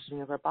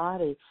functioning of our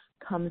body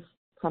comes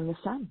from the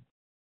sun.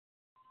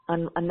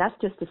 And that's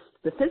just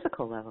the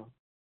physical level.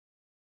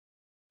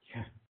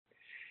 Yeah.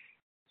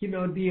 You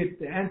know, the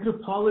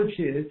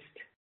anthropologists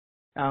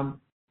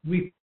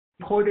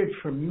reported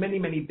for many,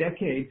 many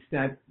decades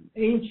that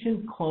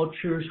ancient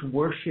cultures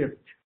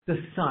worshipped the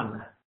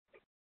sun.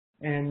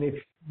 And if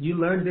you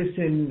learned this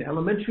in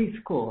elementary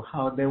school,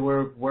 how they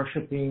were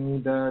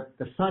worshiping the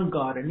sun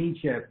god in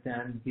Egypt,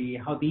 and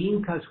how the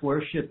Incas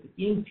worshipped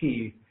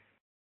Inti,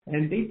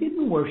 and they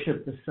didn't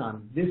worship the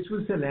sun. This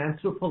was an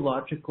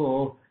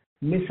anthropological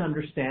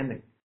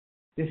misunderstanding.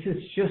 This is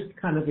just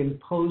kind of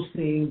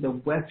imposing the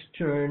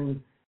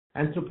Western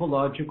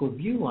anthropological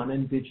view on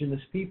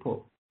indigenous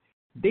people.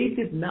 They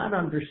did not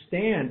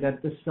understand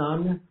that the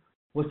sun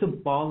was a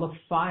ball of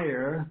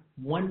fire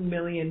 1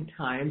 million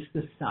times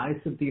the size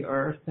of the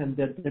earth, and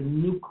that the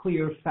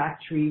nuclear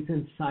factories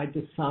inside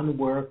the sun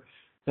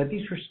that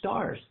these were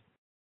stars.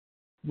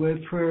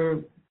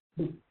 For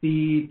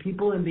the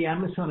people in the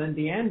Amazon and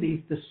the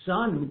Andes, the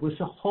sun was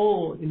a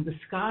hole in the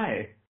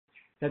sky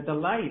that the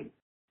light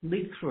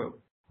leaked through.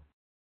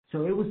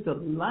 So it was the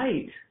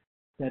light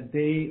that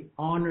they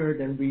honored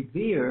and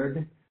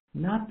revered,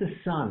 not the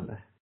sun,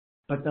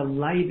 but the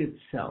light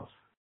itself.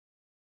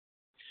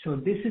 So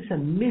this is a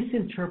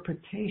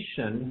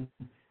misinterpretation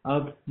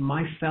of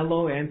my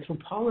fellow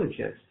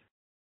anthropologists,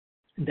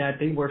 that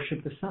they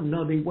worship the sun.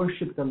 No, they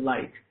worship the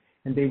light.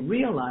 And they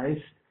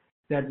realized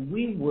that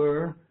we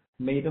were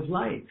made of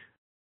light,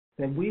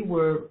 that we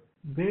were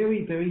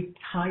very, very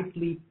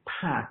tightly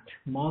packed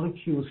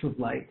molecules of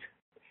light.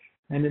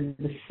 And in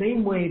the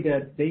same way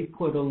that they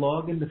put a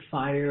log in the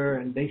fire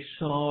and they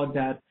saw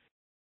that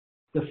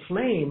the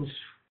flames,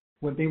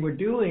 what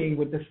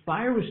the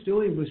fire was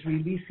doing was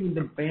releasing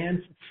the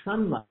bands of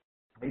sunlight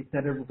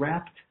that had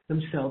wrapped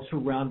themselves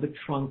around the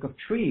trunk of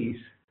trees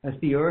as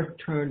the earth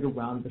turned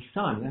around the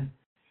sun.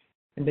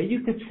 And then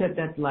you could set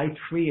that light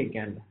free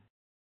again.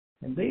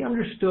 And they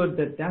understood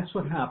that that's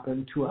what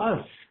happened to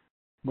us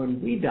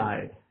when we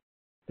died,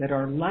 that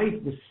our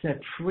light was set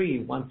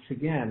free once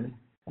again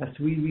as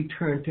we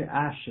returned to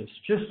ashes,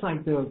 just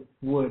like the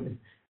wood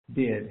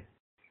did,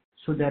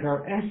 so that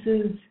our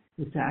essence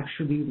is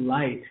actually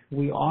light.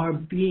 We are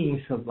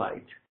beings of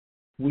light.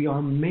 We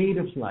are made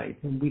of light,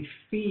 and we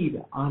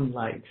feed on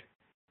light.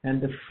 And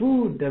the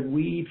food that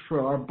we eat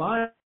for our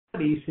bodies,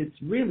 it's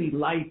really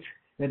light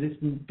that has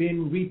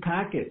been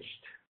repackaged.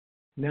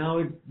 Now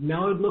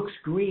it looks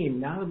green.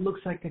 Now it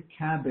looks like a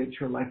cabbage,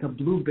 or like a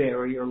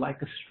blueberry, or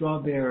like a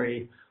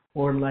strawberry,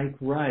 or like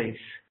rice.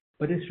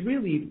 But it's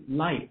really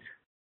light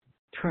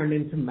turned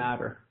into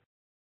matter.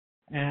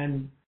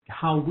 And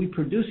how we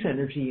produce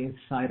energy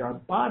inside our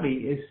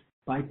body is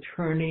by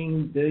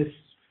turning this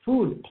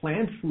food,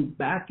 plant food,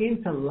 back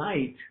into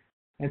light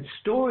and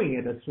storing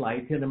it as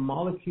light in a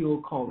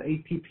molecule called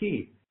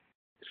ATP.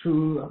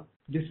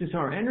 This is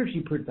our energy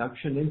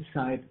production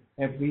inside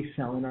every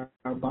cell in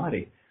our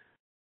body.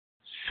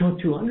 So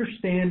to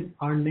understand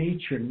our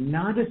nature,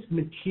 not as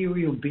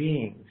material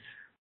beings,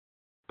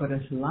 but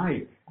as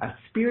light, as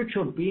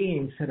spiritual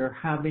beings that are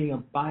having a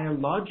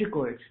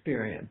biological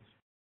experience,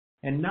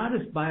 and not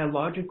as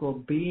biological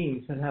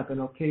beings that have an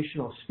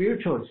occasional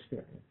spiritual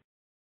experience.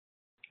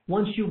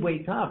 Once you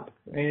wake up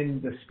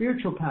in the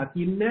spiritual path,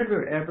 you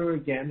never ever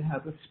again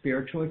have a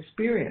spiritual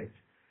experience,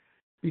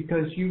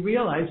 because you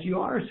realize you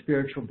are a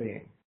spiritual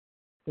being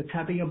that's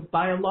having a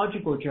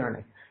biological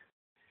journey.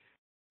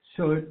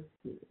 So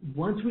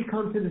once we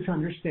come to this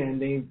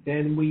understanding,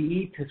 then we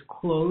eat as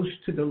close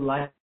to the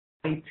light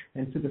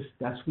and to the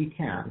as we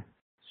can.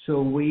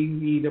 So we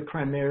eat a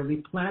primarily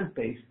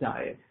plant-based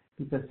diet,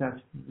 because that's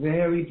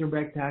very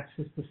direct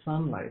access to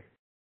sunlight.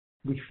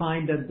 We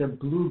find that the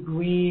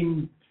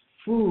blue-green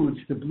foods,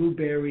 the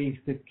blueberries,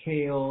 the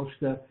kales,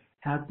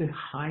 have the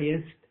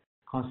highest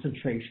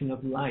concentration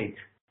of light.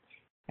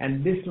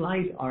 And this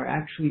light are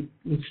actually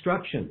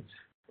instructions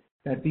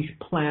that these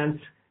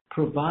plants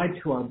provide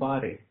to our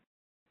body.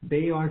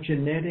 They are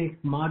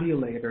genetic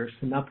modulators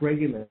and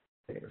upregulators.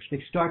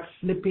 They start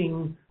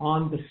flipping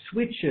on the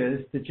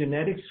switches, the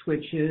genetic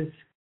switches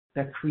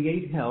that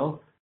create health,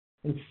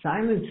 and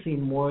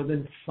silencing more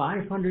than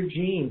 500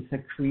 genes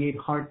that create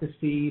heart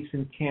disease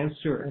and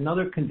cancer and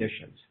other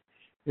conditions.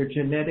 They're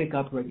genetic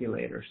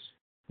upregulators.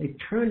 They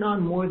turn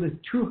on more than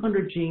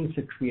 200 genes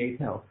that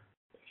create health.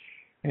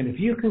 And if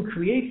you can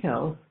create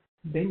health,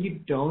 then you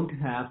don't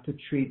have to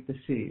treat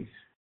disease.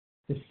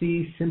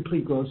 Disease simply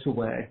goes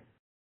away,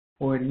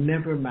 or it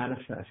never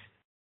manifests.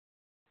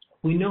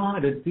 We know how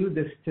to do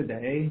this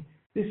today.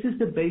 This is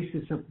the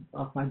basis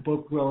of my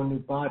book, Grow a New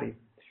Body.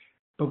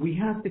 But we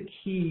have the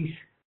keys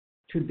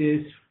to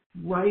this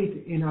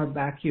right in our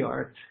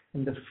backyard,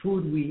 and the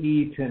food we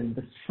eat and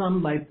the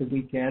sunlight that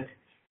we get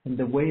and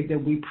the way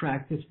that we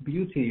practice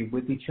beauty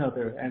with each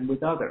other and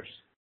with others.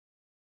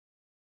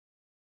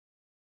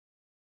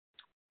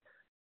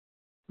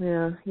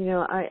 Yeah,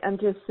 I'm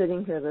just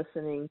sitting here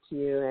listening to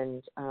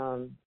you,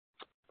 and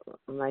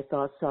my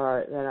thoughts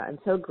are that I'm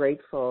so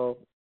grateful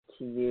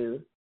to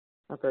you,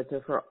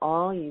 Alberto, for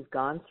all you've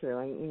gone through.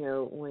 And,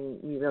 when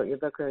you wrote your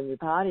book, Grow a New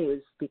Body, it was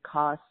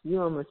because you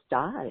almost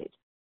died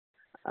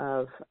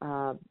of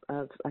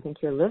I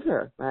think your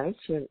liver, right?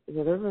 Your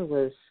liver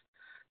was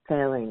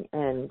failing,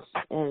 and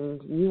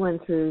you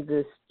went through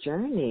this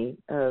journey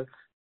of,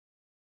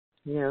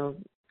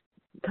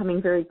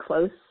 coming very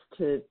close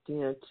to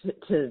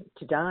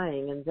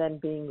dying and then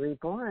being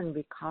reborn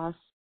because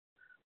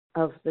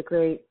of the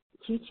great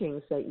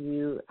teachings that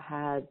you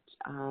had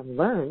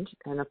learned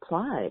and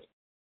applied.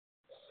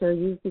 So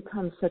you've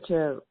become such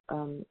a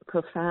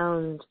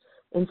profound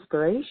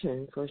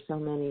inspiration for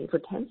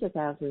tens of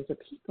thousands of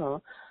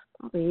people,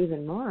 probably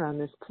even more on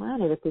this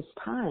planet at this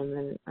time.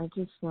 And I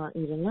just want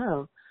you to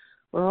know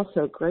we're all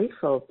so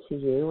grateful to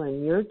you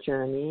and your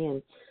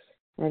journey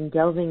and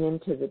delving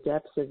into the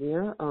depths of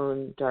your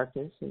own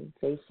darkness and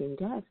facing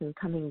death and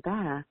coming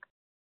back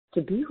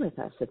to be with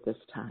us at this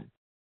time.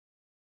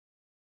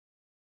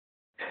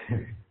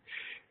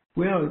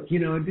 Well,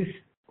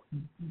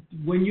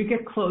 when you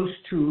get close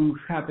to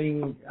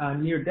having a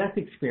near-death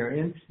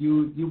experience,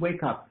 you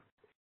wake up.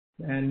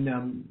 And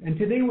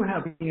today we're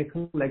having a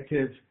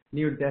collective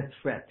near-death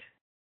threat,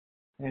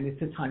 and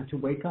it's a time to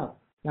wake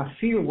up. Now,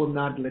 fear will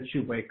not let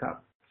you wake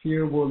up.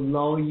 Fear will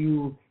lull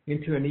you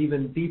into an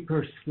even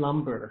deeper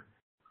slumber,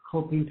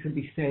 hoping to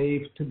be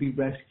saved, to be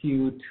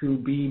rescued, to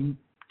be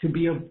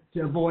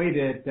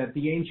avoided, that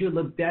the angel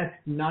of death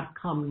not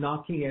come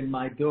knocking at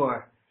my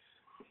door.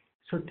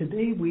 So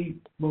today,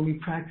 when we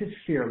practice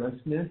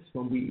fearlessness,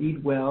 when we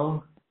eat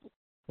well,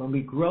 when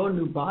we grow a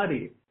new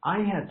body, I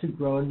had to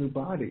grow a new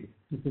body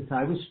because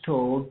I was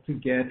told to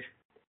get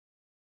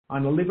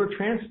on a liver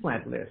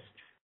transplant list.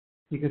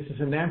 Because as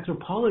an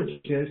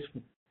anthropologist,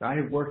 I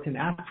have worked in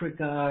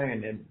Africa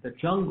and in the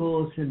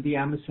jungles in the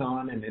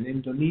Amazon and in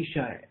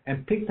Indonesia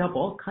and picked up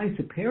all kinds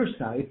of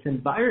parasites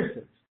and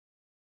viruses.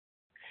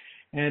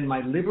 And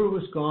my liver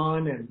was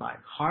gone and my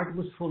heart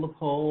was full of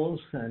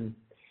holes, and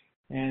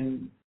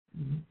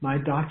my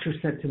doctor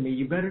said to me,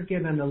 you better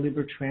get on a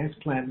liver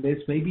transplant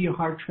list, maybe a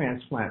heart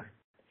transplant.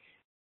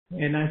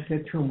 And I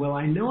said to him, well,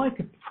 I know I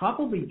could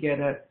probably get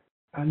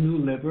a new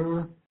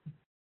liver,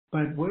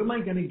 but where am I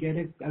going to get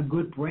a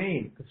good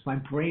brain? Because my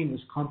brain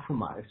was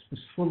compromised, was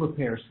full of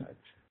parasites.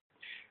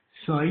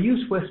 So I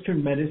used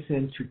Western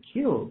medicine to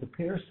kill the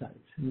parasites.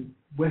 And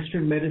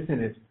Western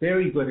medicine is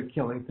very good at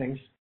killing things.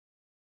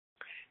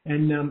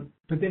 And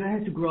but then I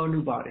had to grow a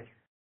new body,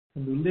 a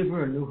new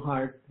liver, a new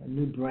heart, a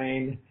new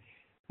brain,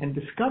 and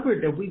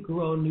discovered that we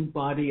grow a new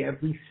body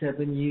every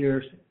 7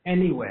 years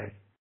anyway.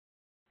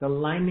 The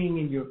lining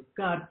in your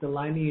gut, the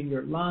lining in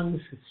your lungs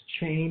is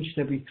changed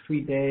every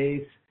 3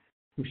 days.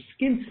 Your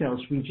skin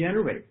cells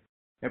regenerate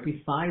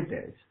every 5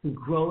 days. We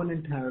grow an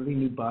entirely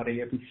new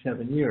body every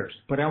 7 years.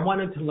 But I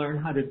wanted to learn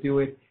how to do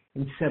it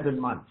in 7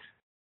 months.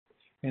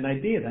 And I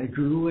did. I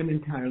grew an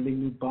entirely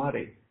new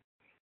body.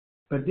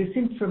 But this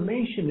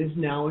information is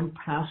now in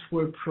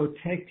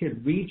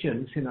password-protected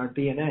regions in our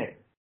DNA.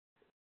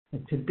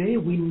 And today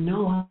we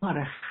know how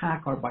to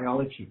hack our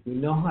biology. We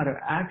know how to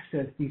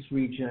access these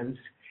regions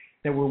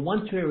that were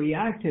once very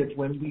active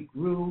when we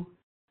grew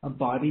a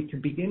body to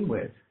begin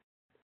with,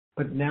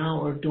 but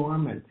now are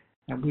dormant.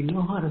 And we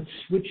know how to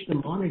switch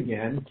them on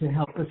again to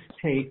help us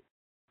take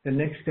the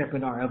next step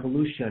in our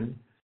evolution,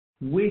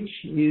 which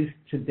is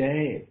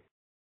today.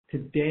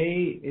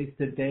 Today is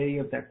the day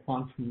of that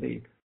quantum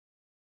leap.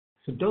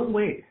 So don't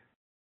wait.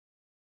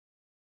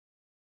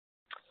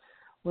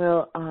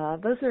 Well,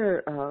 those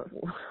are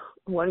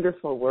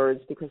wonderful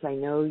words, because I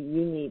know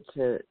you need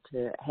to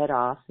head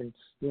off and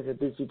you have a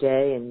busy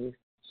day and you've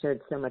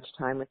shared so much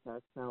time with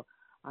us. So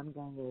I'm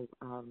going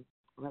to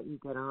let you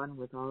get on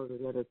with all of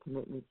the other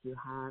commitments you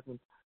have.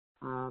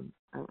 And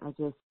I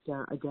just,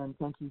 again,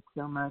 thank you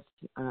so much,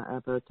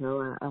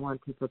 Alberto. I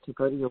want people to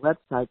go to your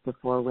website,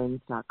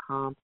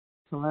 thefourwinds.com,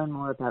 to learn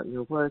more about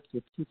your work,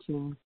 your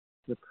teachings,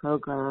 your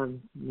program,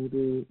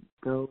 maybe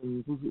go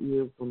and visit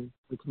you when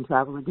we can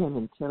travel again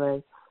in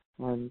Chile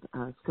and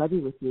study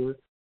with you,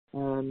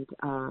 and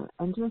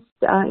just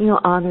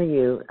honor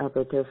you,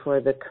 Alberto,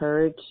 for the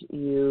courage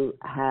you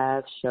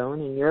have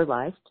shown in your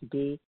life to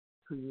be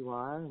who you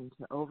are and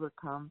to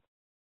overcome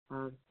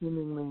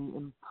seemingly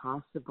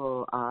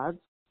impossible odds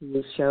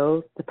to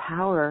show the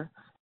power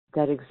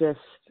that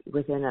exists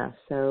within us.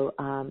 So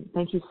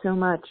thank you so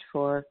much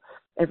for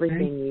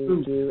everything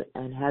you do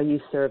and how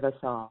you serve us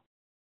all.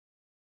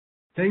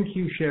 Thank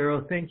you,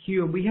 Cheryl. Thank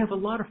you. We have a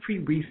lot of free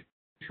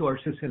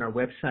resources in our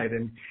website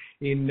and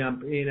in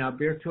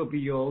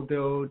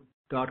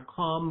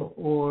albertovioldo.com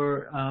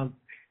or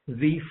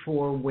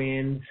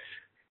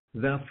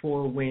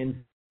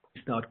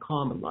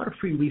the4winds.com. A lot of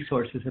free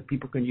resources that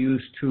people can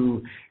use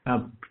to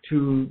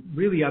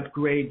really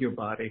upgrade your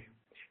body.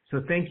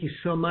 So thank you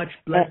so much.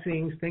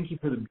 Blessings. Thank you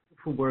for the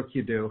beautiful work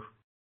you do.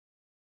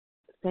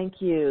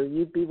 Thank you.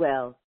 You be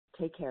well.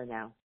 Take care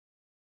now.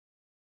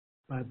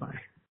 Bye-bye.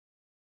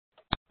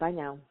 Bye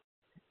now.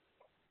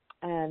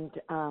 And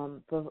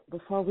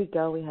before we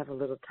go, we have a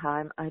little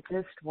time. I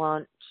just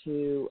want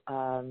to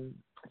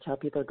tell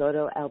people to go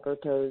to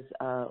Alberto's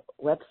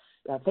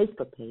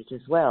Facebook page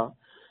as well,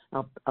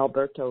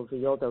 Alberto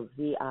Violdo,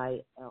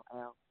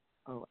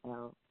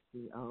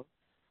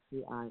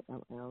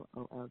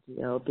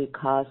 VILLOVILLOVILLOVILLO,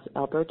 because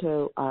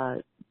Alberto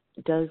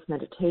does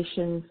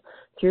meditations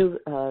through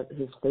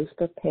his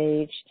Facebook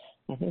page,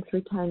 I think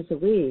 3 times a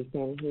week,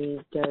 and he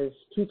does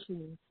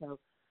teaching. So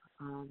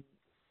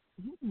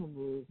he's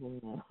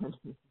amazing,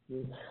 if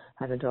you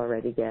haven't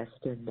already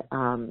guessed. And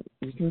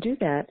you can do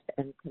that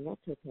and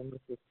connect with him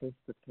with his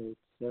Facebook page.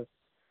 So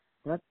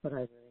that's what I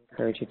really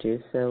encourage you to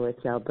do. So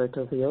it's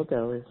Alberto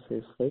Violdo is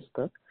his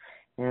Facebook.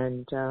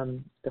 And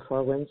the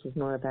Four Winds is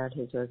more about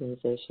his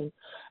organization.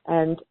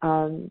 And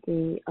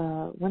the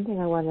one thing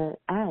I want to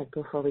add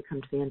before we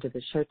come to the end of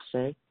the show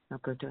today,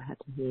 Alberto had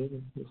to leave,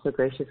 and he's so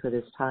gracious with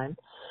his time.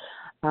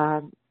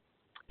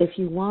 If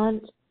you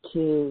want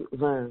to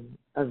learn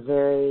a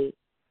very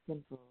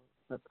simple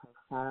but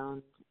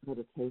profound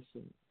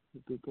meditation to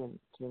begin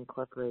to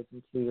incorporate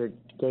into your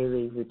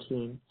daily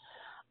routine,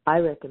 I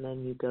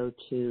recommend you go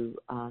to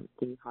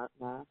the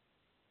HeartMath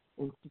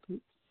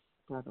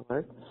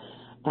Institute.org,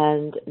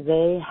 and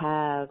they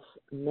have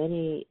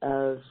many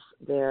of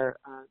there's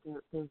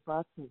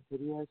lots of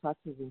videos,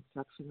 lots of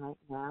instruction right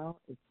now.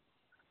 It's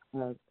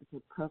a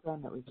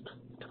program that was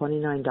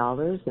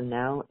 $29, and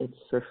now it's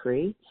for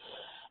free.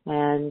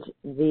 And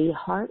the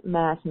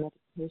HeartMath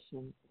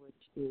meditation,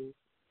 which is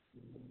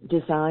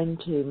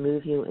designed to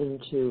move you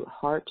into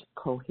heart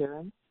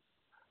coherence,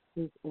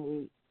 is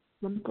a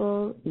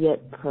simple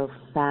yet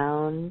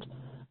profound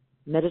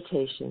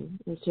meditation.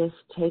 It just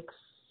takes,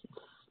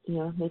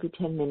 maybe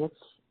 10 minutes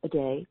a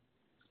day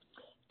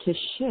to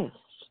shift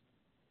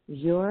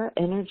your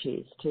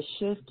energies, to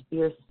shift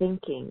your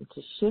thinking,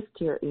 to shift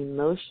your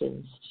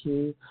emotions,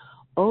 to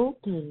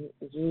open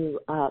you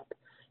up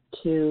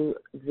to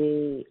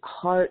the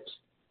heart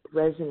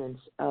resonance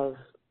of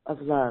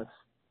love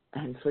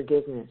and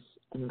forgiveness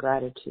and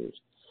gratitude,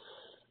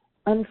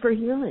 and for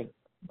healing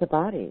the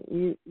body.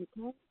 You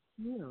can't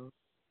heal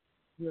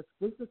your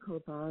physical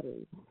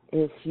body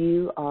if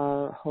you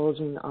are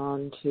holding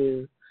on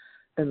to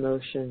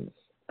emotions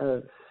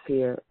of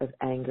fear, of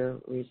anger,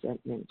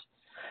 resentment.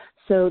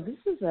 So this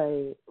is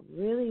a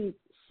really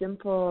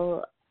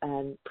simple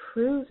and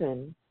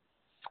proven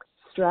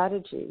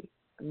strategy,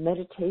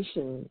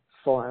 meditation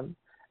form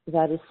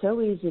that is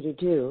so easy to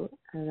do,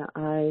 and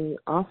I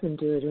often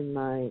do it in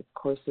my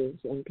courses,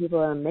 and people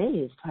are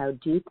amazed how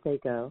deep they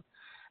go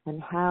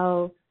and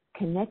how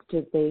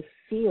connected they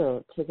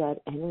feel to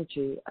that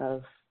energy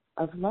of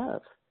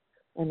love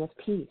and of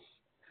peace.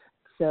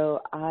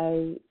 So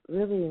I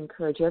really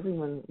encourage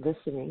everyone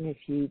listening,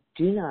 if you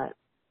do not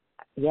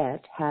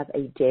yet have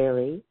a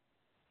daily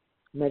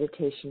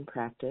meditation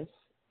practice,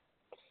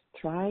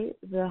 try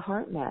the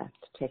HeartMath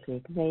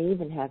technique. They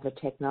even have a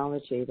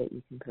technology that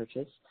you can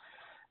purchase.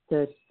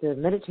 The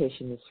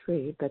meditation is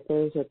free, but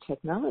there's a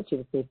technology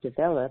that they've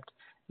developed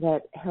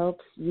that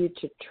helps you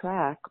to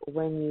track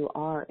when you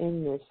are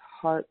in this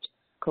heart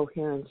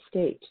coherent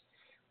state,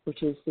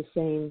 which is the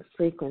same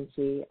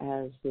frequency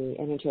as the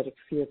energetic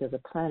field of the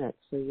planet.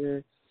 So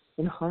you're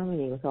in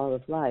harmony with all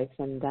of life,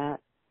 and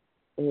that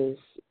is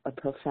a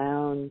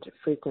profound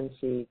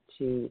frequency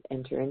to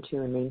enter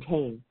into and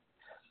maintain.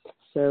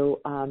 So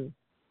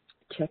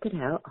check it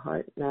out,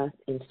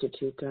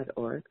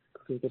 heartmathinstitute.org, I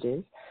believe it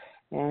is.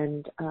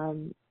 And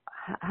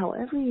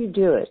however you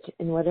do it,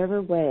 in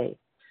whatever way,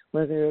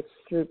 whether it's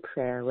through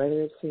prayer,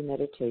 whether it's through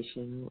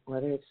meditation,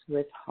 whether it's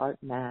with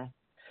HeartMath,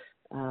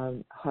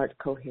 heart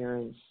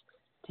coherence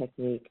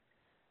technique,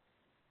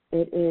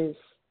 it is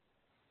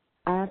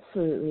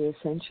absolutely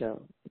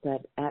essential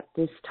that at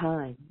this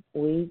time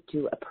we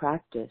do a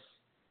practice,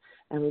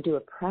 and we do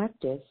a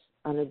practice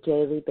on a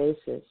daily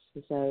basis.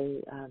 As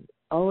I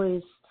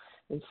always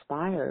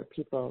inspire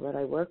people that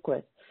I work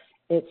with,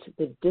 it's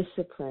the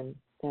discipline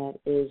that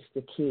is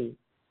the key.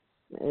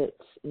 It's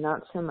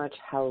not so much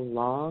how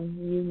long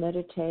you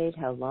meditate,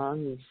 how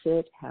long you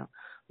sit, how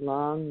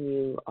long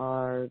you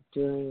are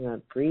doing a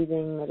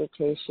breathing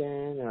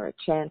meditation or a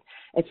chant.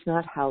 It's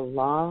not how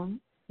long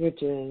you're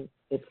doing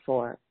it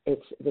for.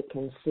 It's the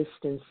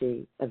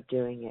consistency of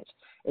doing it.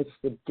 It's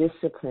the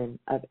discipline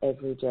of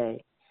every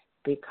day,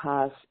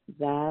 because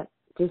that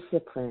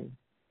discipline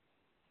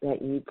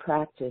that you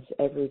practice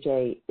every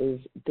day is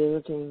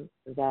building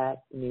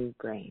that new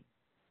brain.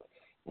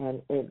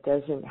 And it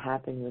doesn't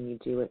happen when you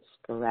do it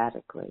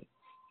sporadically.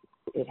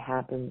 It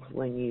happens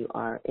when you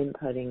are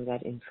inputting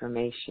that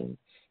information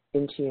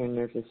into your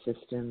nervous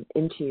system,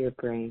 into your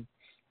brain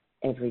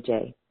every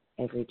day,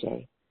 every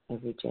day,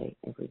 every day,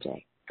 every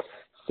day.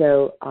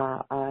 So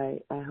I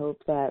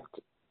hope that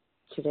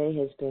today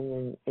has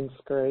been an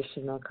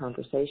inspirational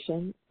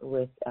conversation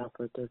with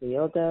Alberto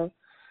Villoldo,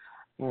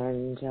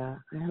 and I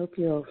hope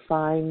you'll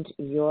find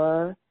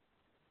your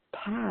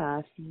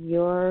path,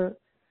 your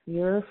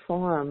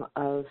form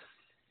of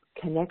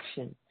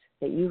connection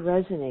that you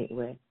resonate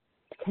with,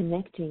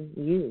 connecting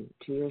you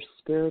to your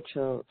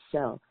spiritual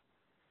self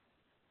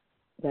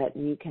that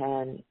you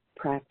can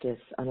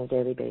practice on a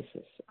daily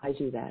basis. I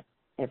do that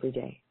every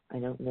day. I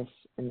don't miss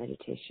a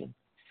meditation.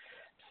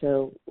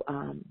 So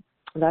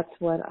that's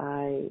what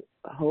I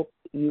hope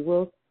you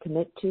will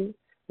commit to,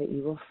 that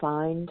you will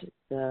find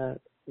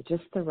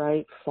just the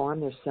right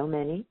form. There's so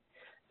many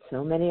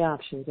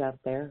options out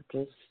there.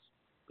 Just,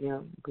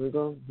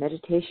 Google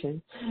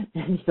meditation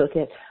and you'll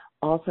get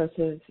all sorts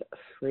of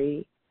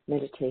free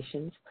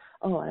meditations.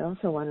 Oh, I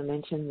also want to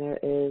mention there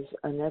is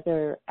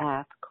another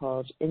app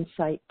called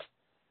Insight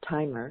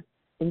Timer,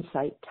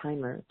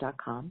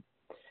 insighttimer.com,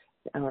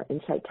 or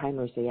Insight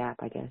Timer is the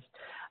app, I guess.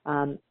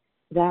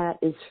 That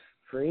is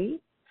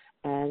free,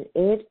 and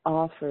it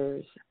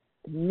offers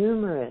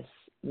numerous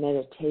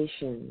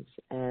meditations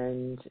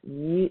and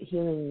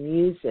healing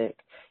music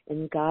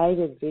and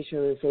guided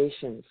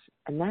visualizations,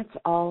 and that's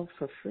all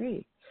for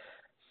free.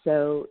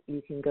 So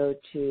you can go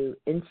to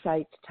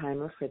Insight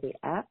Timer for the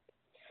app.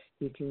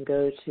 You can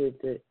go to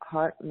the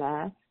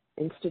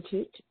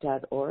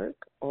heartmathinstitute.org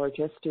or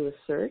just do a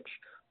search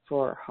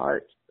for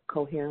Heart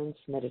Coherence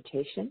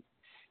Meditation,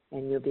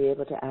 and you'll be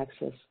able to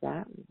access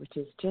that, which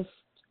is just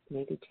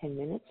maybe 10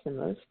 minutes the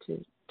most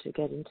to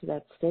get into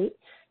that state,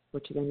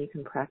 which then you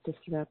can practice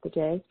throughout the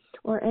day,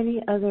 or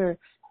any other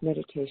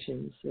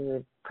meditations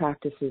or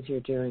practices you're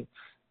doing.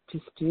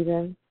 Just do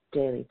them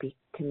daily. Be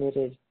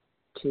committed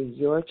to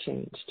your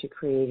change, to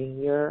creating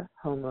your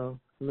Homo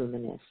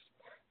Luminous,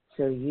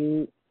 so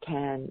you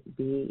can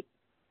be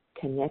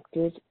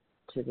connected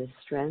to the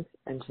strength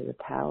and to the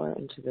power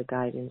and to the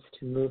guidance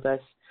to move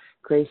us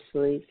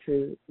gracefully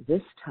through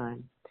this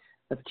time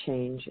of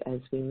change as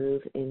we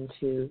move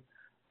into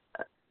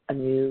a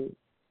new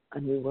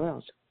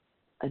world,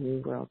 a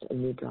new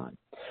dawn.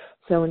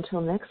 So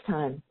until next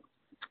time,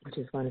 I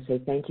just want to say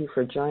thank you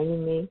for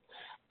joining me,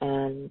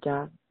 and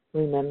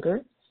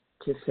remember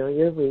to fill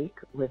your week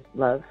with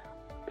love,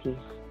 peace,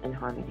 and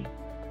harmony.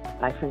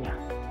 Bye for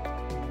now.